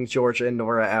kicking Georgia and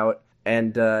Nora out,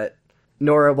 and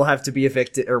Nora will have to be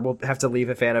evicted, or will have to leave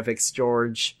if Anne evicts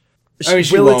George. I mean,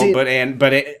 she won't,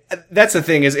 but that's the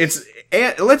thing, is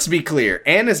Anne, let's be clear,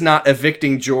 Anne is not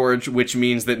evicting George, which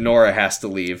means that Nora has to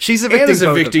leave. She's evicting Anne is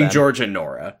both evicting of them. George and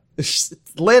Nora.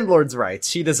 Landlord's rights.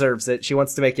 She deserves it. She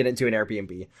wants to make it into an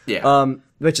Airbnb. Yeah.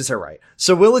 Which is her right.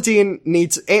 So Willa Dean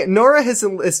Nora has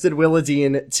enlisted Willa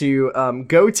Dean to,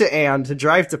 go to Anne, to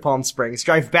drive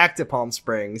back to Palm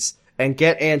Springs, and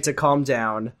get Anne to calm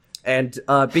down. And,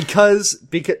 because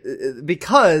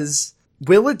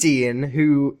Willa Dean,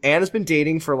 who Anne has been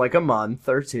dating for like a month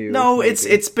or two. No, maybe.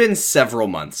 it's been several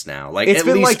months now. Like, It's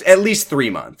been at least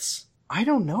 3 months. I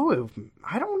don't know.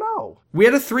 We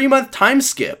had a 3-month time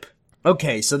skip.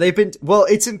 Okay, so they've been... Well,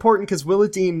 it's important because Willa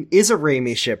Dean is a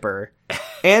Raimi shipper.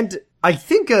 And I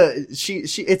think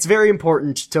it's very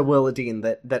important to Willa Dean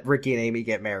that Ricky and Amy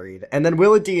get married. And then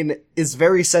Willa Dean is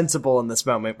very sensible in this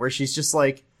moment where she's just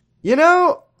like, you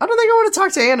know, I don't think I want to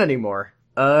talk to Anne anymore.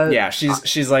 Yeah,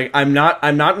 she's like, I'm not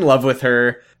in love with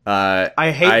her.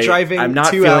 I hate driving 2 hours. I'm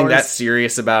not feeling that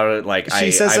serious about it. Like,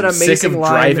 she says an I'm amazing sick of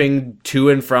line. driving to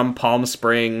and from Palm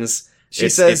Springs. She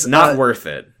says it's not worth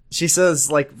it. She says,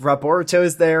 like, Roboruto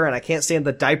is there, and I can't stand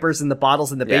the diapers and the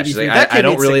bottles and the baby she's food. like, I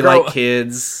don't really like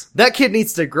kids. That kid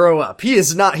needs to grow up. He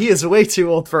is way too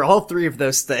old for all 3 of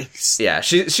those things. Yeah,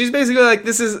 she's basically like,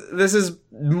 this is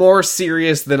more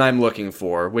serious than I'm looking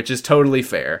for, which is totally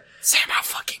fair. Sam, how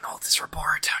fucking old is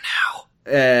Roboruto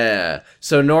now?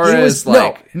 So Nora is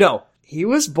like... No. He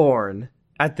was born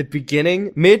at the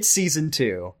beginning, mid-season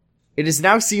 2. It is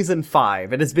now season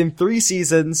 5. It has been 3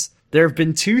 seasons. There have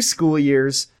been 2 school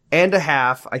years and a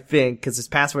half, I think, because it's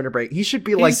past winter break. He should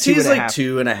be like 2 and a half.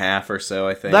 He's like 2.5 or so,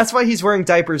 I think. That's why he's wearing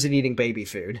diapers and eating baby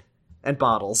food. And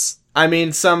bottles. I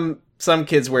mean, some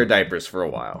kids wear diapers for a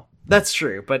while. That's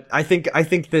true, but I think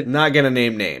that Not gonna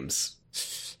name names.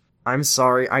 I'm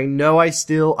sorry. I know I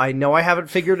haven't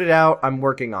figured it out. I'm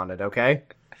working on it, okay?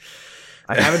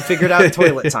 I haven't figured out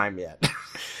toilet time yet.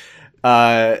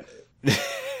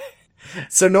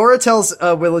 So Nora tells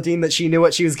Willadine that she knew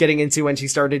what she was getting into when she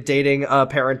started dating a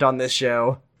parent on this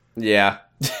show. Yeah.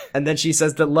 And then she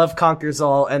says that love conquers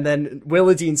all, and then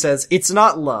Willadine says, it's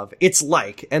not love, it's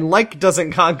like, and like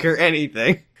doesn't conquer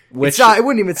anything. It's not, I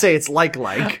wouldn't even say it's like.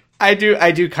 I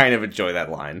do kind of enjoy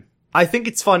that line. I think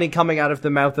it's funny coming out of the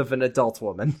mouth of an adult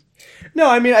woman. No,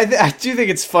 I mean, I do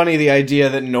think it's funny, the idea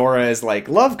that Nora is like,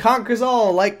 love conquers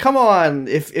all, like, come on,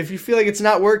 if you feel like it's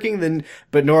not working, then,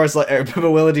 but Nora's like, but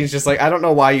Willadine's just like, I don't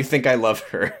know why you think I love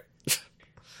her.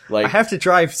 Like, I have to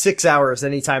drive 6 hours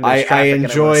anytime there's I traffic.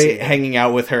 enjoy hanging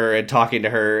out with her and talking to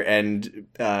her, and,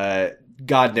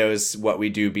 God knows what we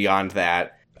do beyond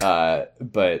that,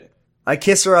 but... I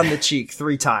kiss her on the cheek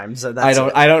 3 times, and that's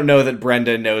it. I don't know that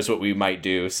Brenda knows what we might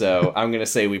do, so I'm gonna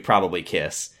say we probably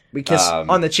kiss. We kiss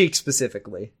on the cheek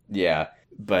specifically. Yeah,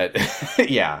 but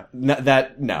yeah,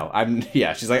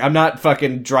 she's like, I'm not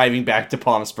fucking driving back to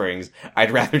Palm Springs. I'd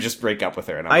rather just break up with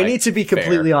her. And I need to be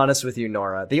completely honest with you,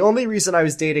 Nora. The only reason I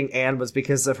was dating Anne was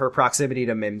because of her proximity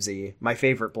to Mimsy, my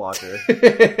favorite blogger.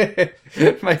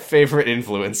 My favorite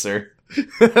influencer.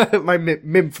 My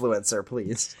Mimfluencer,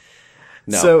 please.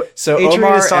 No. So Adrian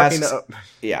Omar is talking asks,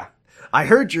 yeah. I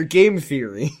heard your game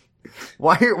theory.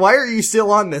 Why are you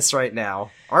still on this right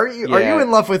now? Are you in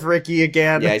love with Ricky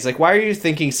again? Yeah, he's like, why are you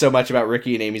thinking so much about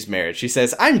Ricky and Amy's marriage? She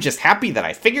says, I'm just happy that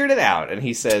I figured it out. And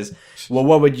he says, well,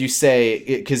 what would you say?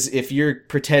 Because if you're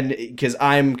because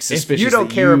I'm suspicious, if you don't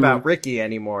care about Ricky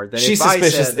anymore, then he's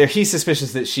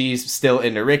suspicious that she's still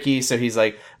into Ricky. So he's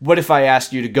like, what if I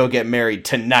asked you to go get married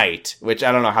tonight? Which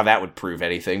I don't know how that would prove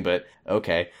anything, but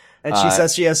okay. And she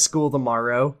says she has school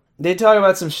tomorrow. They talk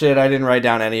about some shit. I didn't write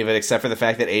down any of it except for the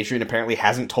fact that Adrian apparently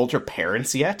hasn't told her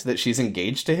parents yet that she's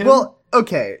engaged to him. Well,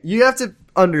 okay, you have to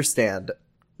understand.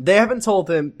 They haven't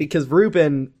told him because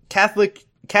Ruben, Catholic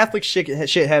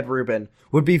shithead Ruben,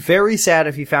 would be very sad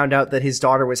if he found out that his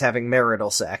daughter was having marital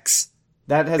sex.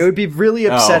 It would be really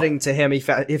upsetting to him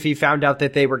if he found out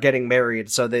that they were getting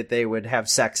married so that they would have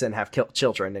sex and have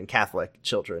children and Catholic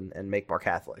children and make more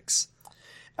Catholics.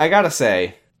 I gotta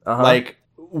say, like,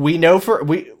 we know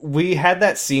we had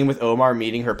that scene with Omar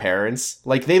meeting her parents.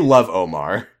 Like, they love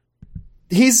Omar.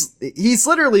 He's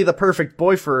literally the perfect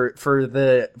boy for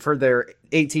their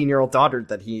 18-year-old daughter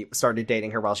that he started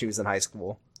dating her while she was in high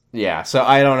school. Yeah, so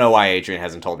I don't know why Adrian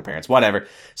hasn't told her parents. Whatever.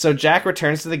 So Jack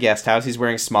returns to the guest house. He's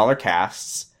wearing smaller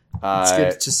casts.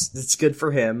 It's good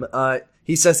for him.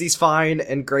 He says he's fine,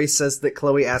 and Grace says that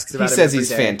Chloe asks about him every day. He says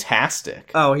he's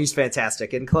fantastic. Oh, he's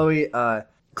fantastic. And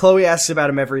Chloe asks about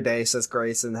him every day, says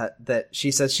Grace, and that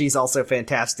she says she's also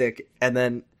fantastic. And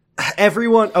then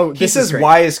everyone... Oh, he says,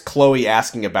 why is Chloe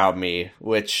asking about me?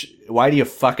 Why do you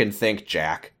fucking think,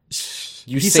 Jack?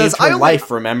 You saved her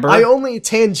life, remember? I only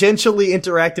tangentially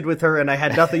interacted with her, and I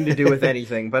had nothing to do with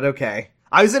anything, but okay.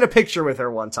 I was in a picture with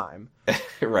her one time.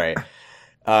 Right.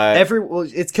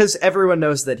 It's because everyone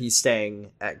knows that he's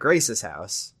staying at Grace's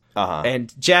house.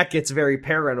 And Jack gets very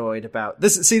paranoid about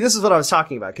this. See, this is what I was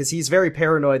talking about, because he's very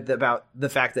paranoid about the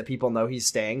fact that people know he's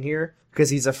staying here,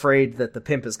 because he's afraid that the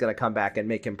pimp is going to come back and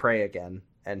make him pray again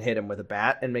and hit him with a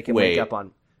bat and make him wake up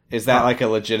on... Is that like a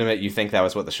legitimate, you think that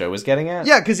was what the show was getting at?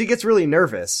 Yeah, because he gets really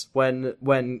nervous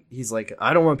when he's like,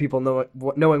 I don't want people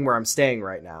knowing where I'm staying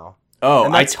right now. Oh,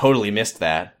 I totally missed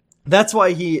that. That's why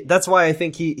I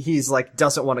think he's like,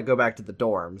 doesn't want to go back to the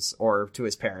dorms or to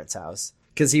his parents' house.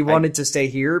 Because he wanted to stay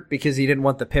here because he didn't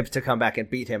want the pimp to come back and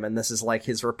beat him, and this is like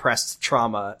his repressed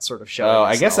trauma sort of showing. Oh,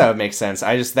 I guess that would make sense.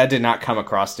 that did not come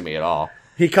across to me at all.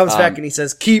 He comes back and he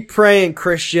says, keep praying,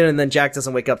 Christian, and then Jack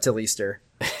doesn't wake up till Easter.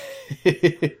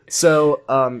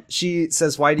 So, she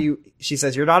says, she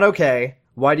says, you're not okay.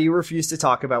 Why do you refuse to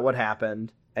talk about what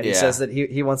happened? And he says that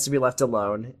he wants to be left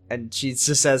alone. And she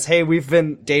just says, hey, we've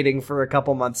been dating for a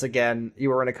couple months again. You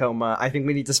were in a coma. I think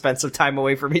we need to spend some time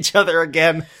away from each other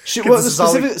again.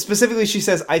 Specifically, she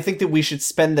says, I think that we should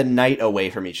spend the night away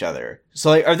from each other. So,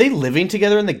 like, are they living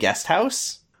together in the guest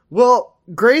house? Well,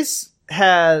 Grace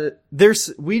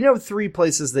we know 3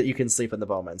 places that you can sleep in the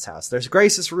Bowman's house. There's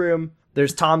Grace's room,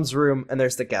 there's Tom's room, and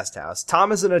there's the guest house.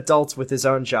 Tom is an adult with his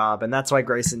own job, and that's why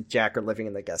Grace and Jack are living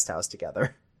in the guest house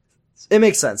together. It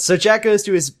makes sense. So Jack goes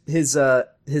to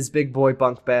his big boy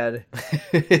bunk bed.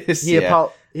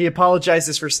 He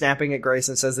apologizes for snapping at Grace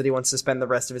and says that he wants to spend the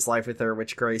rest of his life with her,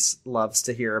 which Grace loves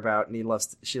to hear about, and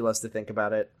she loves to think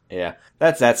about it. Yeah,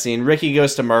 that's that scene. Ricky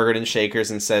goes to Margaret and Shakers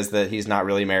and says that he's not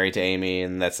really married to Amy,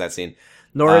 and that's that scene.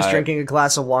 Nora's drinking a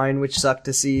glass of wine, which sucked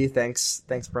to see. Thanks,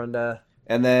 Brenda.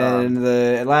 And then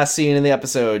the last scene in the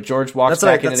episode, George walks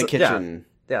back into the kitchen.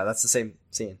 Yeah, that's the same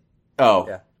scene. Oh.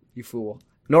 Yeah, you fool.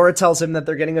 Nora tells him that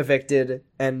they're getting evicted,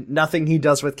 and nothing he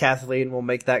does with Kathleen will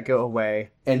make that go away.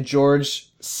 And George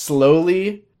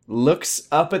slowly looks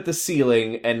up at the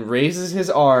ceiling and raises his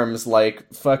arms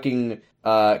like fucking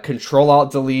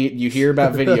Control-Alt-Delete you hear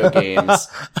about video games.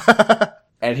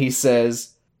 And he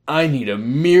says, I need a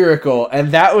miracle.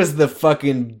 And that was the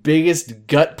fucking biggest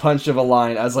gut punch of a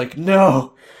line. I was like,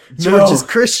 no. George is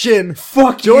Christian.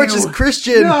 Fuck George you. is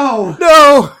Christian. No.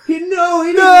 No. He didn't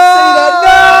say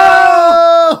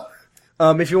that.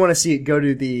 No. If you want to see it, go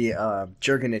to the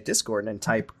Jurgenit Discord and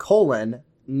type :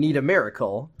 need a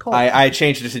miracle. : I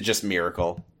changed it to just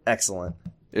miracle. Excellent.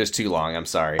 It was too long. I'm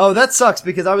sorry. Oh, that sucks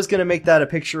because I was going to make that a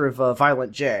picture of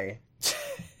Violent J.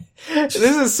 This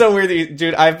is so weird,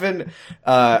 dude.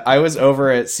 I was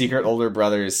over at Secret Older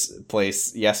Brother's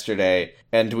place yesterday,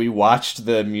 and we watched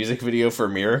the music video for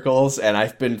Miracles, and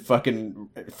I've been fucking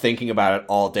thinking about it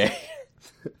all day.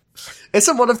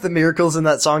 Isn't one of the miracles in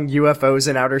that song UFOs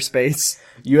in outer space?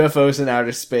 UFOs in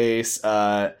outer space,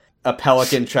 a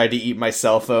pelican tried to eat my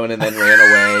cell phone and then ran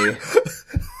away.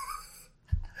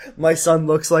 My son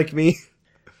looks like me.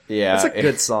 Yeah. That's a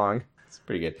good song. It's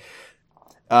pretty good.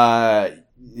 That's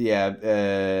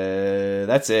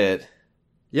it.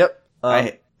 Yep.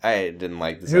 I didn't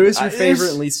like this. Who is your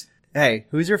favorite and least... Hey,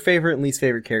 who's your favorite and least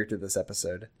favorite character this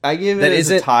episode? I give it as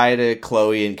a tie to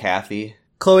Chloe and Kathy.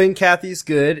 Chloe and Kathy's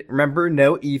good. Remember,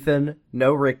 no Ethan,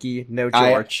 no Ricky, no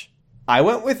George. I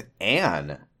went with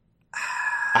Anne.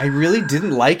 I really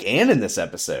didn't like Anne in this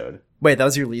episode. Wait, that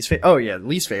was your least favorite? Oh, yeah,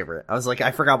 least favorite. I was like,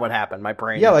 I forgot what happened. My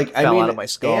brain fell out of my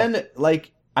skull. Anne,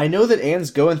 I know that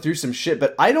Anne's going through some shit,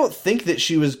 but I don't think that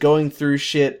she was going through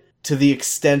shit to the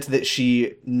extent that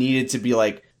she needed to be,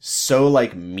 so,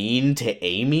 mean to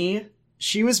Amy.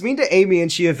 She was mean to Amy,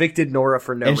 and she evicted Nora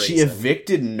for no reason. And she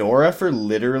evicted Nora for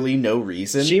literally no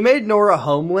reason? She made Nora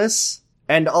homeless,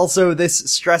 and also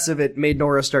this stress of it made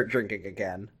Nora start drinking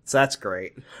again. So that's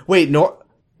great. Wait,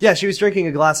 Yeah, she was drinking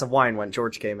a glass of wine when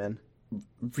George came in.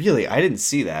 Really? I didn't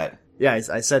see that. Yeah,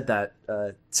 I said that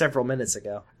several minutes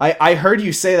ago. I heard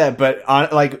you say that, but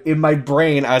in my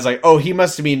brain, I was like, oh, he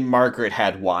must mean Margaret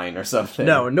had wine or something.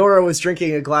 No, Nora was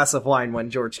drinking a glass of wine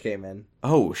when George came in.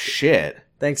 Oh, shit.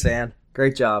 Thanks, Anne.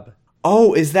 Great job.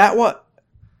 Oh, is that what...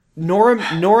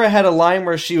 Nora had a line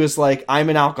where she was like,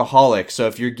 I'm an alcoholic, so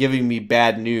if you're giving me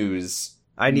bad news...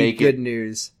 I need good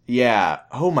news. Yeah.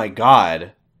 Oh my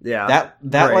god. Yeah.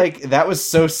 That was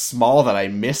so small that I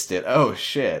missed it. Oh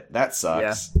shit. That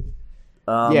sucks.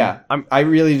 Yeah. I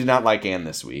really did not like Anne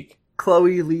this week.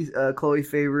 Chloe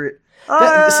favorite.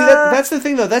 That's the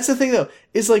thing though.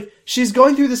 Is she's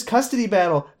going through this custody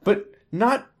battle, but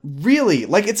not really.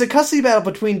 It's a custody battle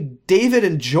between David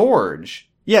and George.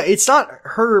 Yeah, it's not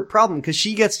her problem because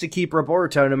she gets to keep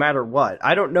Roboruto no matter what.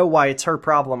 I don't know why it's her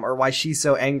problem or why she's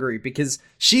so angry because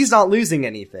she's not losing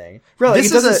anything. Really,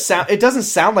 it doesn't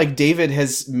sound like David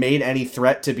has made any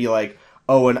threat to be like,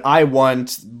 oh, and I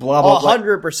want blah blah blah.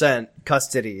 100%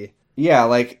 custody.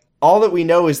 Yeah, all that we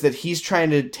know is that he's trying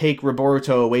to take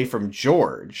Roboruto away from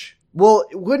George. Well,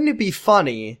 wouldn't it be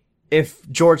funny if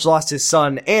George lost his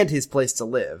son and his place to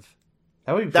live?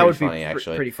 That would be pretty funny,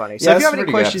 actually. Pretty funny. Yeah, So if you have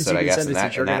any questions, you can send it to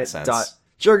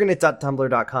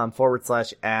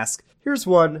jurgenit.tumblr.com/ask. Here's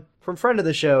one from friend of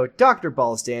the show, Dr.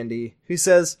 Balls Dandy, who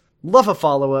says, love a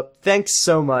follow-up. Thanks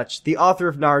so much. The author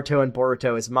of Naruto and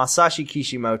Boruto is Masashi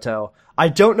Kishimoto. I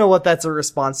don't know what that's a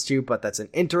response to, but that's an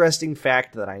interesting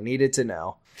fact that I needed to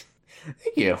know.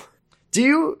 Thank you.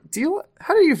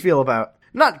 How do you feel about,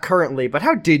 not currently, but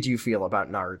how did you feel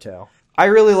about Naruto? I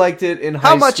really liked it in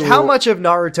high school. How much of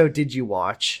Naruto did you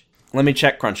watch? Let me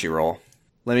check Crunchyroll.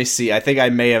 Let me see. I think I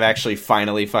may have actually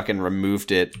finally fucking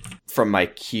removed it from my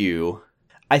queue.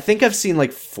 I think I've seen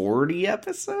 40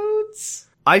 episodes?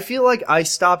 I feel like I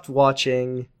stopped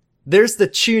watching... There's the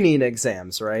Chunin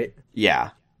exams, right?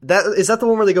 Yeah. Is that the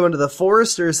one where they go into the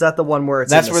forest, or is that the one where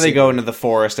it's That's in the where city? they go into the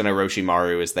forest and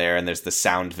Orochimaru is there, and there's the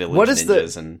Sound Village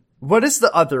ninjas What is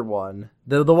the other one?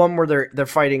 The one where they're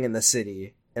fighting in the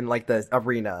city, in the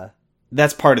arena.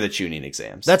 That's part of the Chunin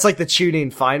exams. That's the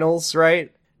Chunin finals,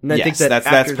 right? And I think that's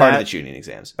part of the Chunin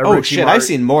exams. Oh shit, I've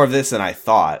seen more of this than I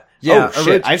thought. Yeah, oh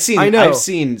shit, I've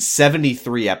seen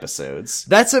 73 episodes.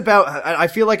 That's about, I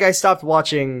feel like I stopped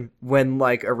watching when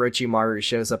Orochimaru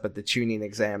shows up at the Chunin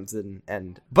exams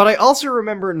but I also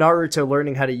remember Naruto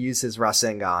learning how to use his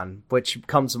Rasengan, which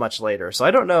comes much later, so I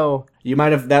don't know.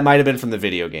 That might have been from the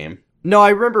video game. No, I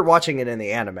remember watching it in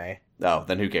the anime. Oh,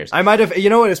 then who cares? I might have, you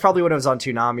know what, it's probably when it was on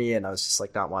Toonami and I was just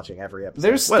like not watching every episode.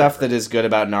 There's Whatever. stuff that is good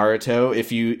about Naruto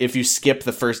if you skip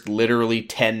the first literally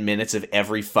 10 minutes of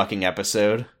every fucking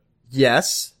episode.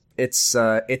 Yes,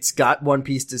 it's got One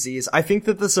Piece disease. I think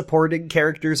that the supporting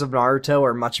characters of Naruto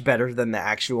are much better than the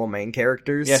actual main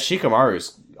characters. Yeah,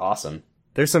 Shikamaru's awesome.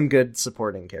 There's some good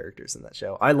supporting characters in that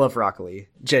show. I love Rock Lee,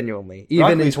 genuinely. Even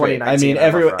Rock in Lee's great. 2019. I mean,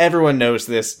 love Rock Lee. everyone knows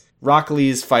this. Rock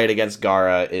Lee's fight against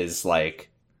Gaara is, like,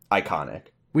 iconic.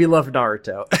 We love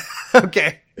Naruto.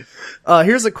 Okay.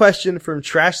 Here's a question from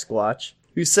Trash Squatch,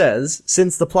 who says,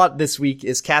 since the plot this week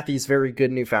is Kathy's very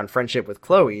good newfound friendship with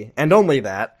Chloe, and only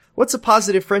that, what's a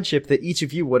positive friendship that each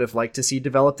of you would have liked to see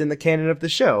developed in the canon of the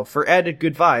show? For added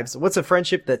good vibes, what's a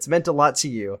friendship that's meant a lot to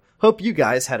you? Hope you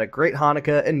guys had a great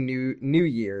Hanukkah and New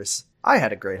Year's. I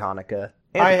had a great Hanukkah.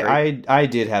 I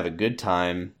did have a good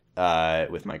time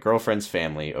with my girlfriend's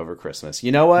family over Christmas.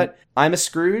 You know what? I'm a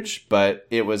Scrooge, but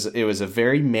it was a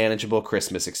very manageable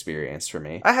Christmas experience for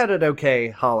me. I had an okay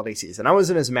holiday season. I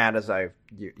wasn't as mad as I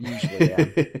usually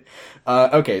am.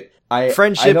 Okay.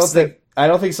 Friendships I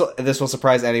don't think so, this will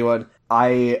surprise anyone.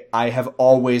 I have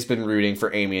always been rooting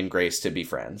for Amy and Grace to be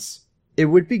friends. It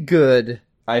would be good.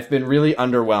 I've been really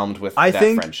underwhelmed with that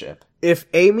friendship. If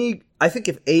Amy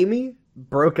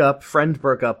broke up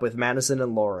with Madison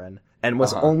and Lauren, and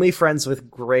was only friends with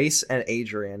Grace and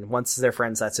Adrian, once they're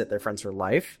friends, that's it, they're friends for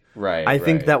life. Right. I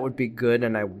think that would be good,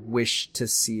 and I wish to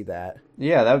see that.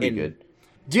 Yeah, that would be good.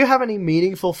 Do you have any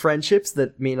meaningful friendships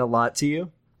that mean a lot to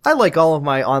you? I like all of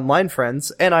my online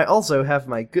friends, and I also have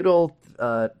my good old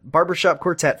barbershop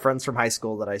quartet friends from high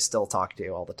school that I still talk to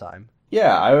all the time.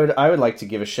 Yeah, I would like to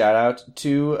give a shout out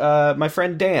to my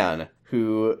friend Dan,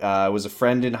 who was a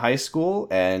friend in high school,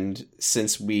 and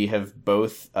since we have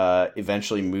both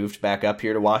eventually moved back up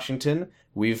here to Washington,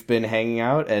 we've been hanging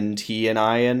out, and he and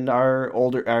I and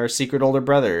our secret older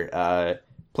brother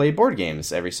play board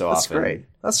games every so often.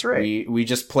 That's great. We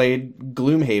just played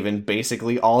Gloomhaven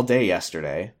basically all day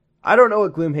yesterday. I don't know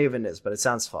what Gloomhaven is, but it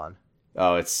sounds fun.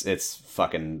 Oh, it's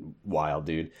fucking wild,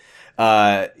 dude.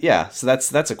 Yeah, so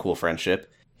that's a cool friendship.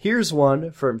 Here's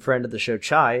one from friend of the show,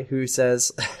 Chai, who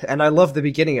says, and I love the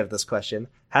beginning of this question,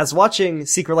 has watching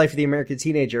Secret Life of the American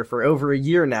Teenager for over a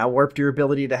year now warped your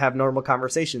ability to have normal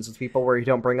conversations with people where you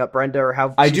don't bring up Brenda or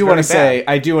how I do want to say,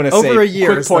 over a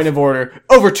year, quick point of order,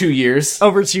 over 2 years.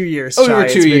 Over 2 years, Over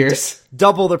Chai. 2 years.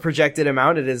 Double the projected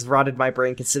amount. It has rotted my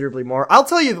brain considerably more. I'll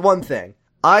tell you one thing.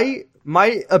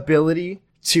 My ability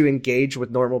to engage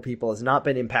with normal people has not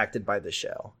been impacted by the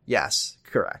show. Yes,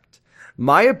 correct.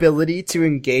 My ability to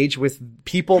engage with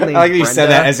people named I like you Brenda, said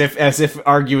that as if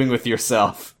arguing with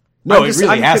yourself. No, it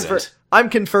really hasn't. I'm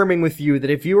confirming with you that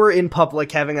if you were in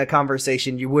public having a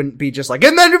conversation, you wouldn't be just like,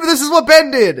 and then this is what Ben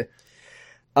did.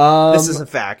 This is a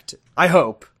fact. I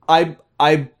hope. I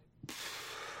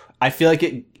feel like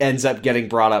it ends up getting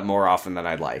brought up more often than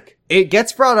I'd like. It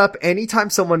gets brought up anytime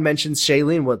someone mentions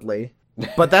Shailene Woodley,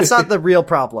 but that's not the real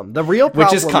problem. The real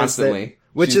problem is constantly.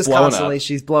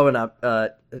 She's blowing up.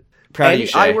 Proud of you,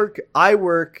 Shay. I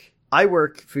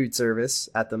work food service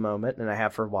at the moment, and I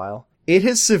have for a while. It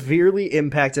has severely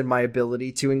impacted my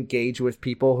ability to engage with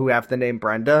people who have the name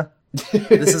Brenda.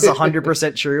 This is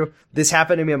 100% true. This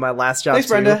happened to me in my last job. Thanks,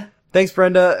 Brenda. Thanks,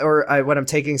 Brenda. Or when I'm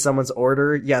taking someone's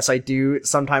order, yes, I do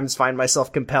sometimes find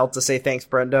myself compelled to say thanks,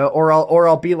 Brenda. Or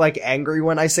I'll be like angry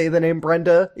when I say the name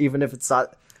Brenda, even if it's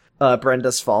not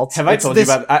Brenda's fault. Have I told you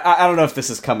about? I don't know if this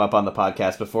has come up on the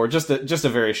podcast before. Just a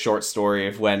very short story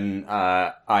of when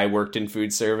I worked in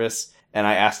food service and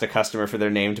I asked a customer for their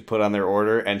name to put on their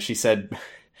order, and she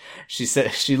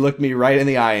looked me right in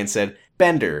the eye and said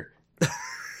Bender,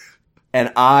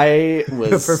 and I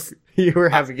was. You were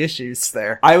having issues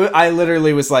there. I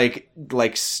literally was like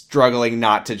struggling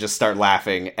not to just start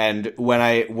laughing, and when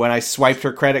I swiped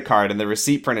her credit card and the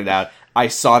receipt printed out, I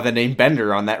saw the name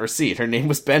Bender on that receipt. Her name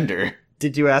was Bender.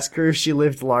 Did you ask her if she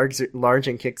lived large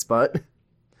and kicks butt?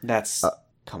 That's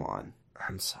come on.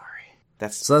 I'm sorry.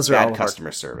 That's so bad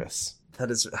customer service. That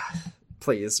is,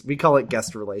 please. We call it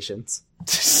guest relations.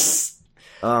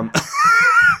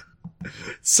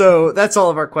 So that's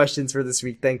all of our questions for this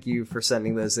week. Thank you for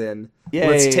sending those in. Yay.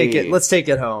 Let's take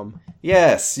it home.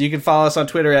 Yes, you can follow us on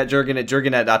Twitter at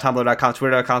jurgen@tumblr.com,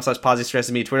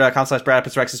 twitter.com/PosiStressMe,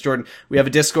 twitter.com/BradPSRexisJordan. We have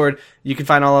a Discord. You can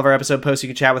find all of our episode posts. You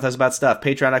can chat with us about stuff.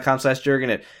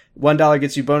 Patreon.com/Jurgenet. $1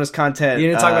 gets you bonus content. You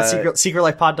need to talk about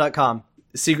secretlifepod.com.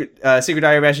 Secret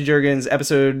Diary of Ashton Jurgens,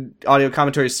 episode audio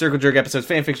commentaries, Circle Jerk episodes,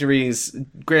 fanfiction readings,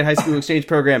 Grand High School Exchange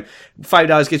Program.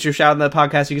 $5 gets you a shout out on the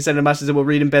podcast. You can send a message and we'll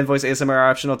read in Ben Voice ASMR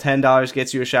optional. $10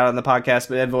 gets you a shout out on the podcast,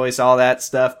 Ben Voice, all that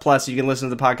stuff. Plus, you can listen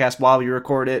to the podcast while we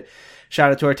record it. Shout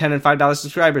out to our $10 and $5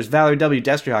 subscribers, Valerie W,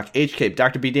 Destryhawk, H-Cape,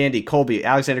 Dr. B Dandy, Colby,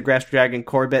 Alexander Grass Dragon,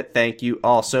 Corbett. Thank you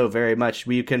all so very much.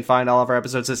 You can find all of our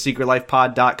episodes at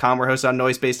secretlifepod.com. We're hosted on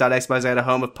Noisepace.xyz, a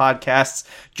home of podcasts.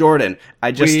 Jordan,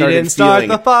 I just started feeling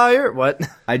the fire. What?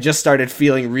 I just started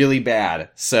feeling really bad.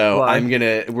 So Why?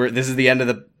 this is the end of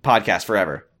the podcast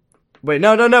forever. Wait,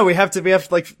 no. We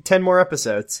have like 10 more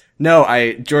episodes. No,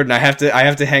 Jordan, I have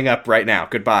to hang up right now.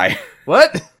 Goodbye.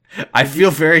 What? I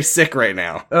feel very sick right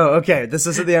now. Oh, okay. This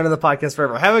isn't the end of the podcast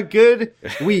forever. Have a good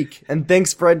week. And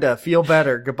thanks, Brenda. Feel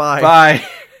better. Goodbye. Bye.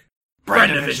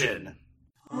 Brenda Vision.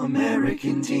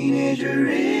 American Teenager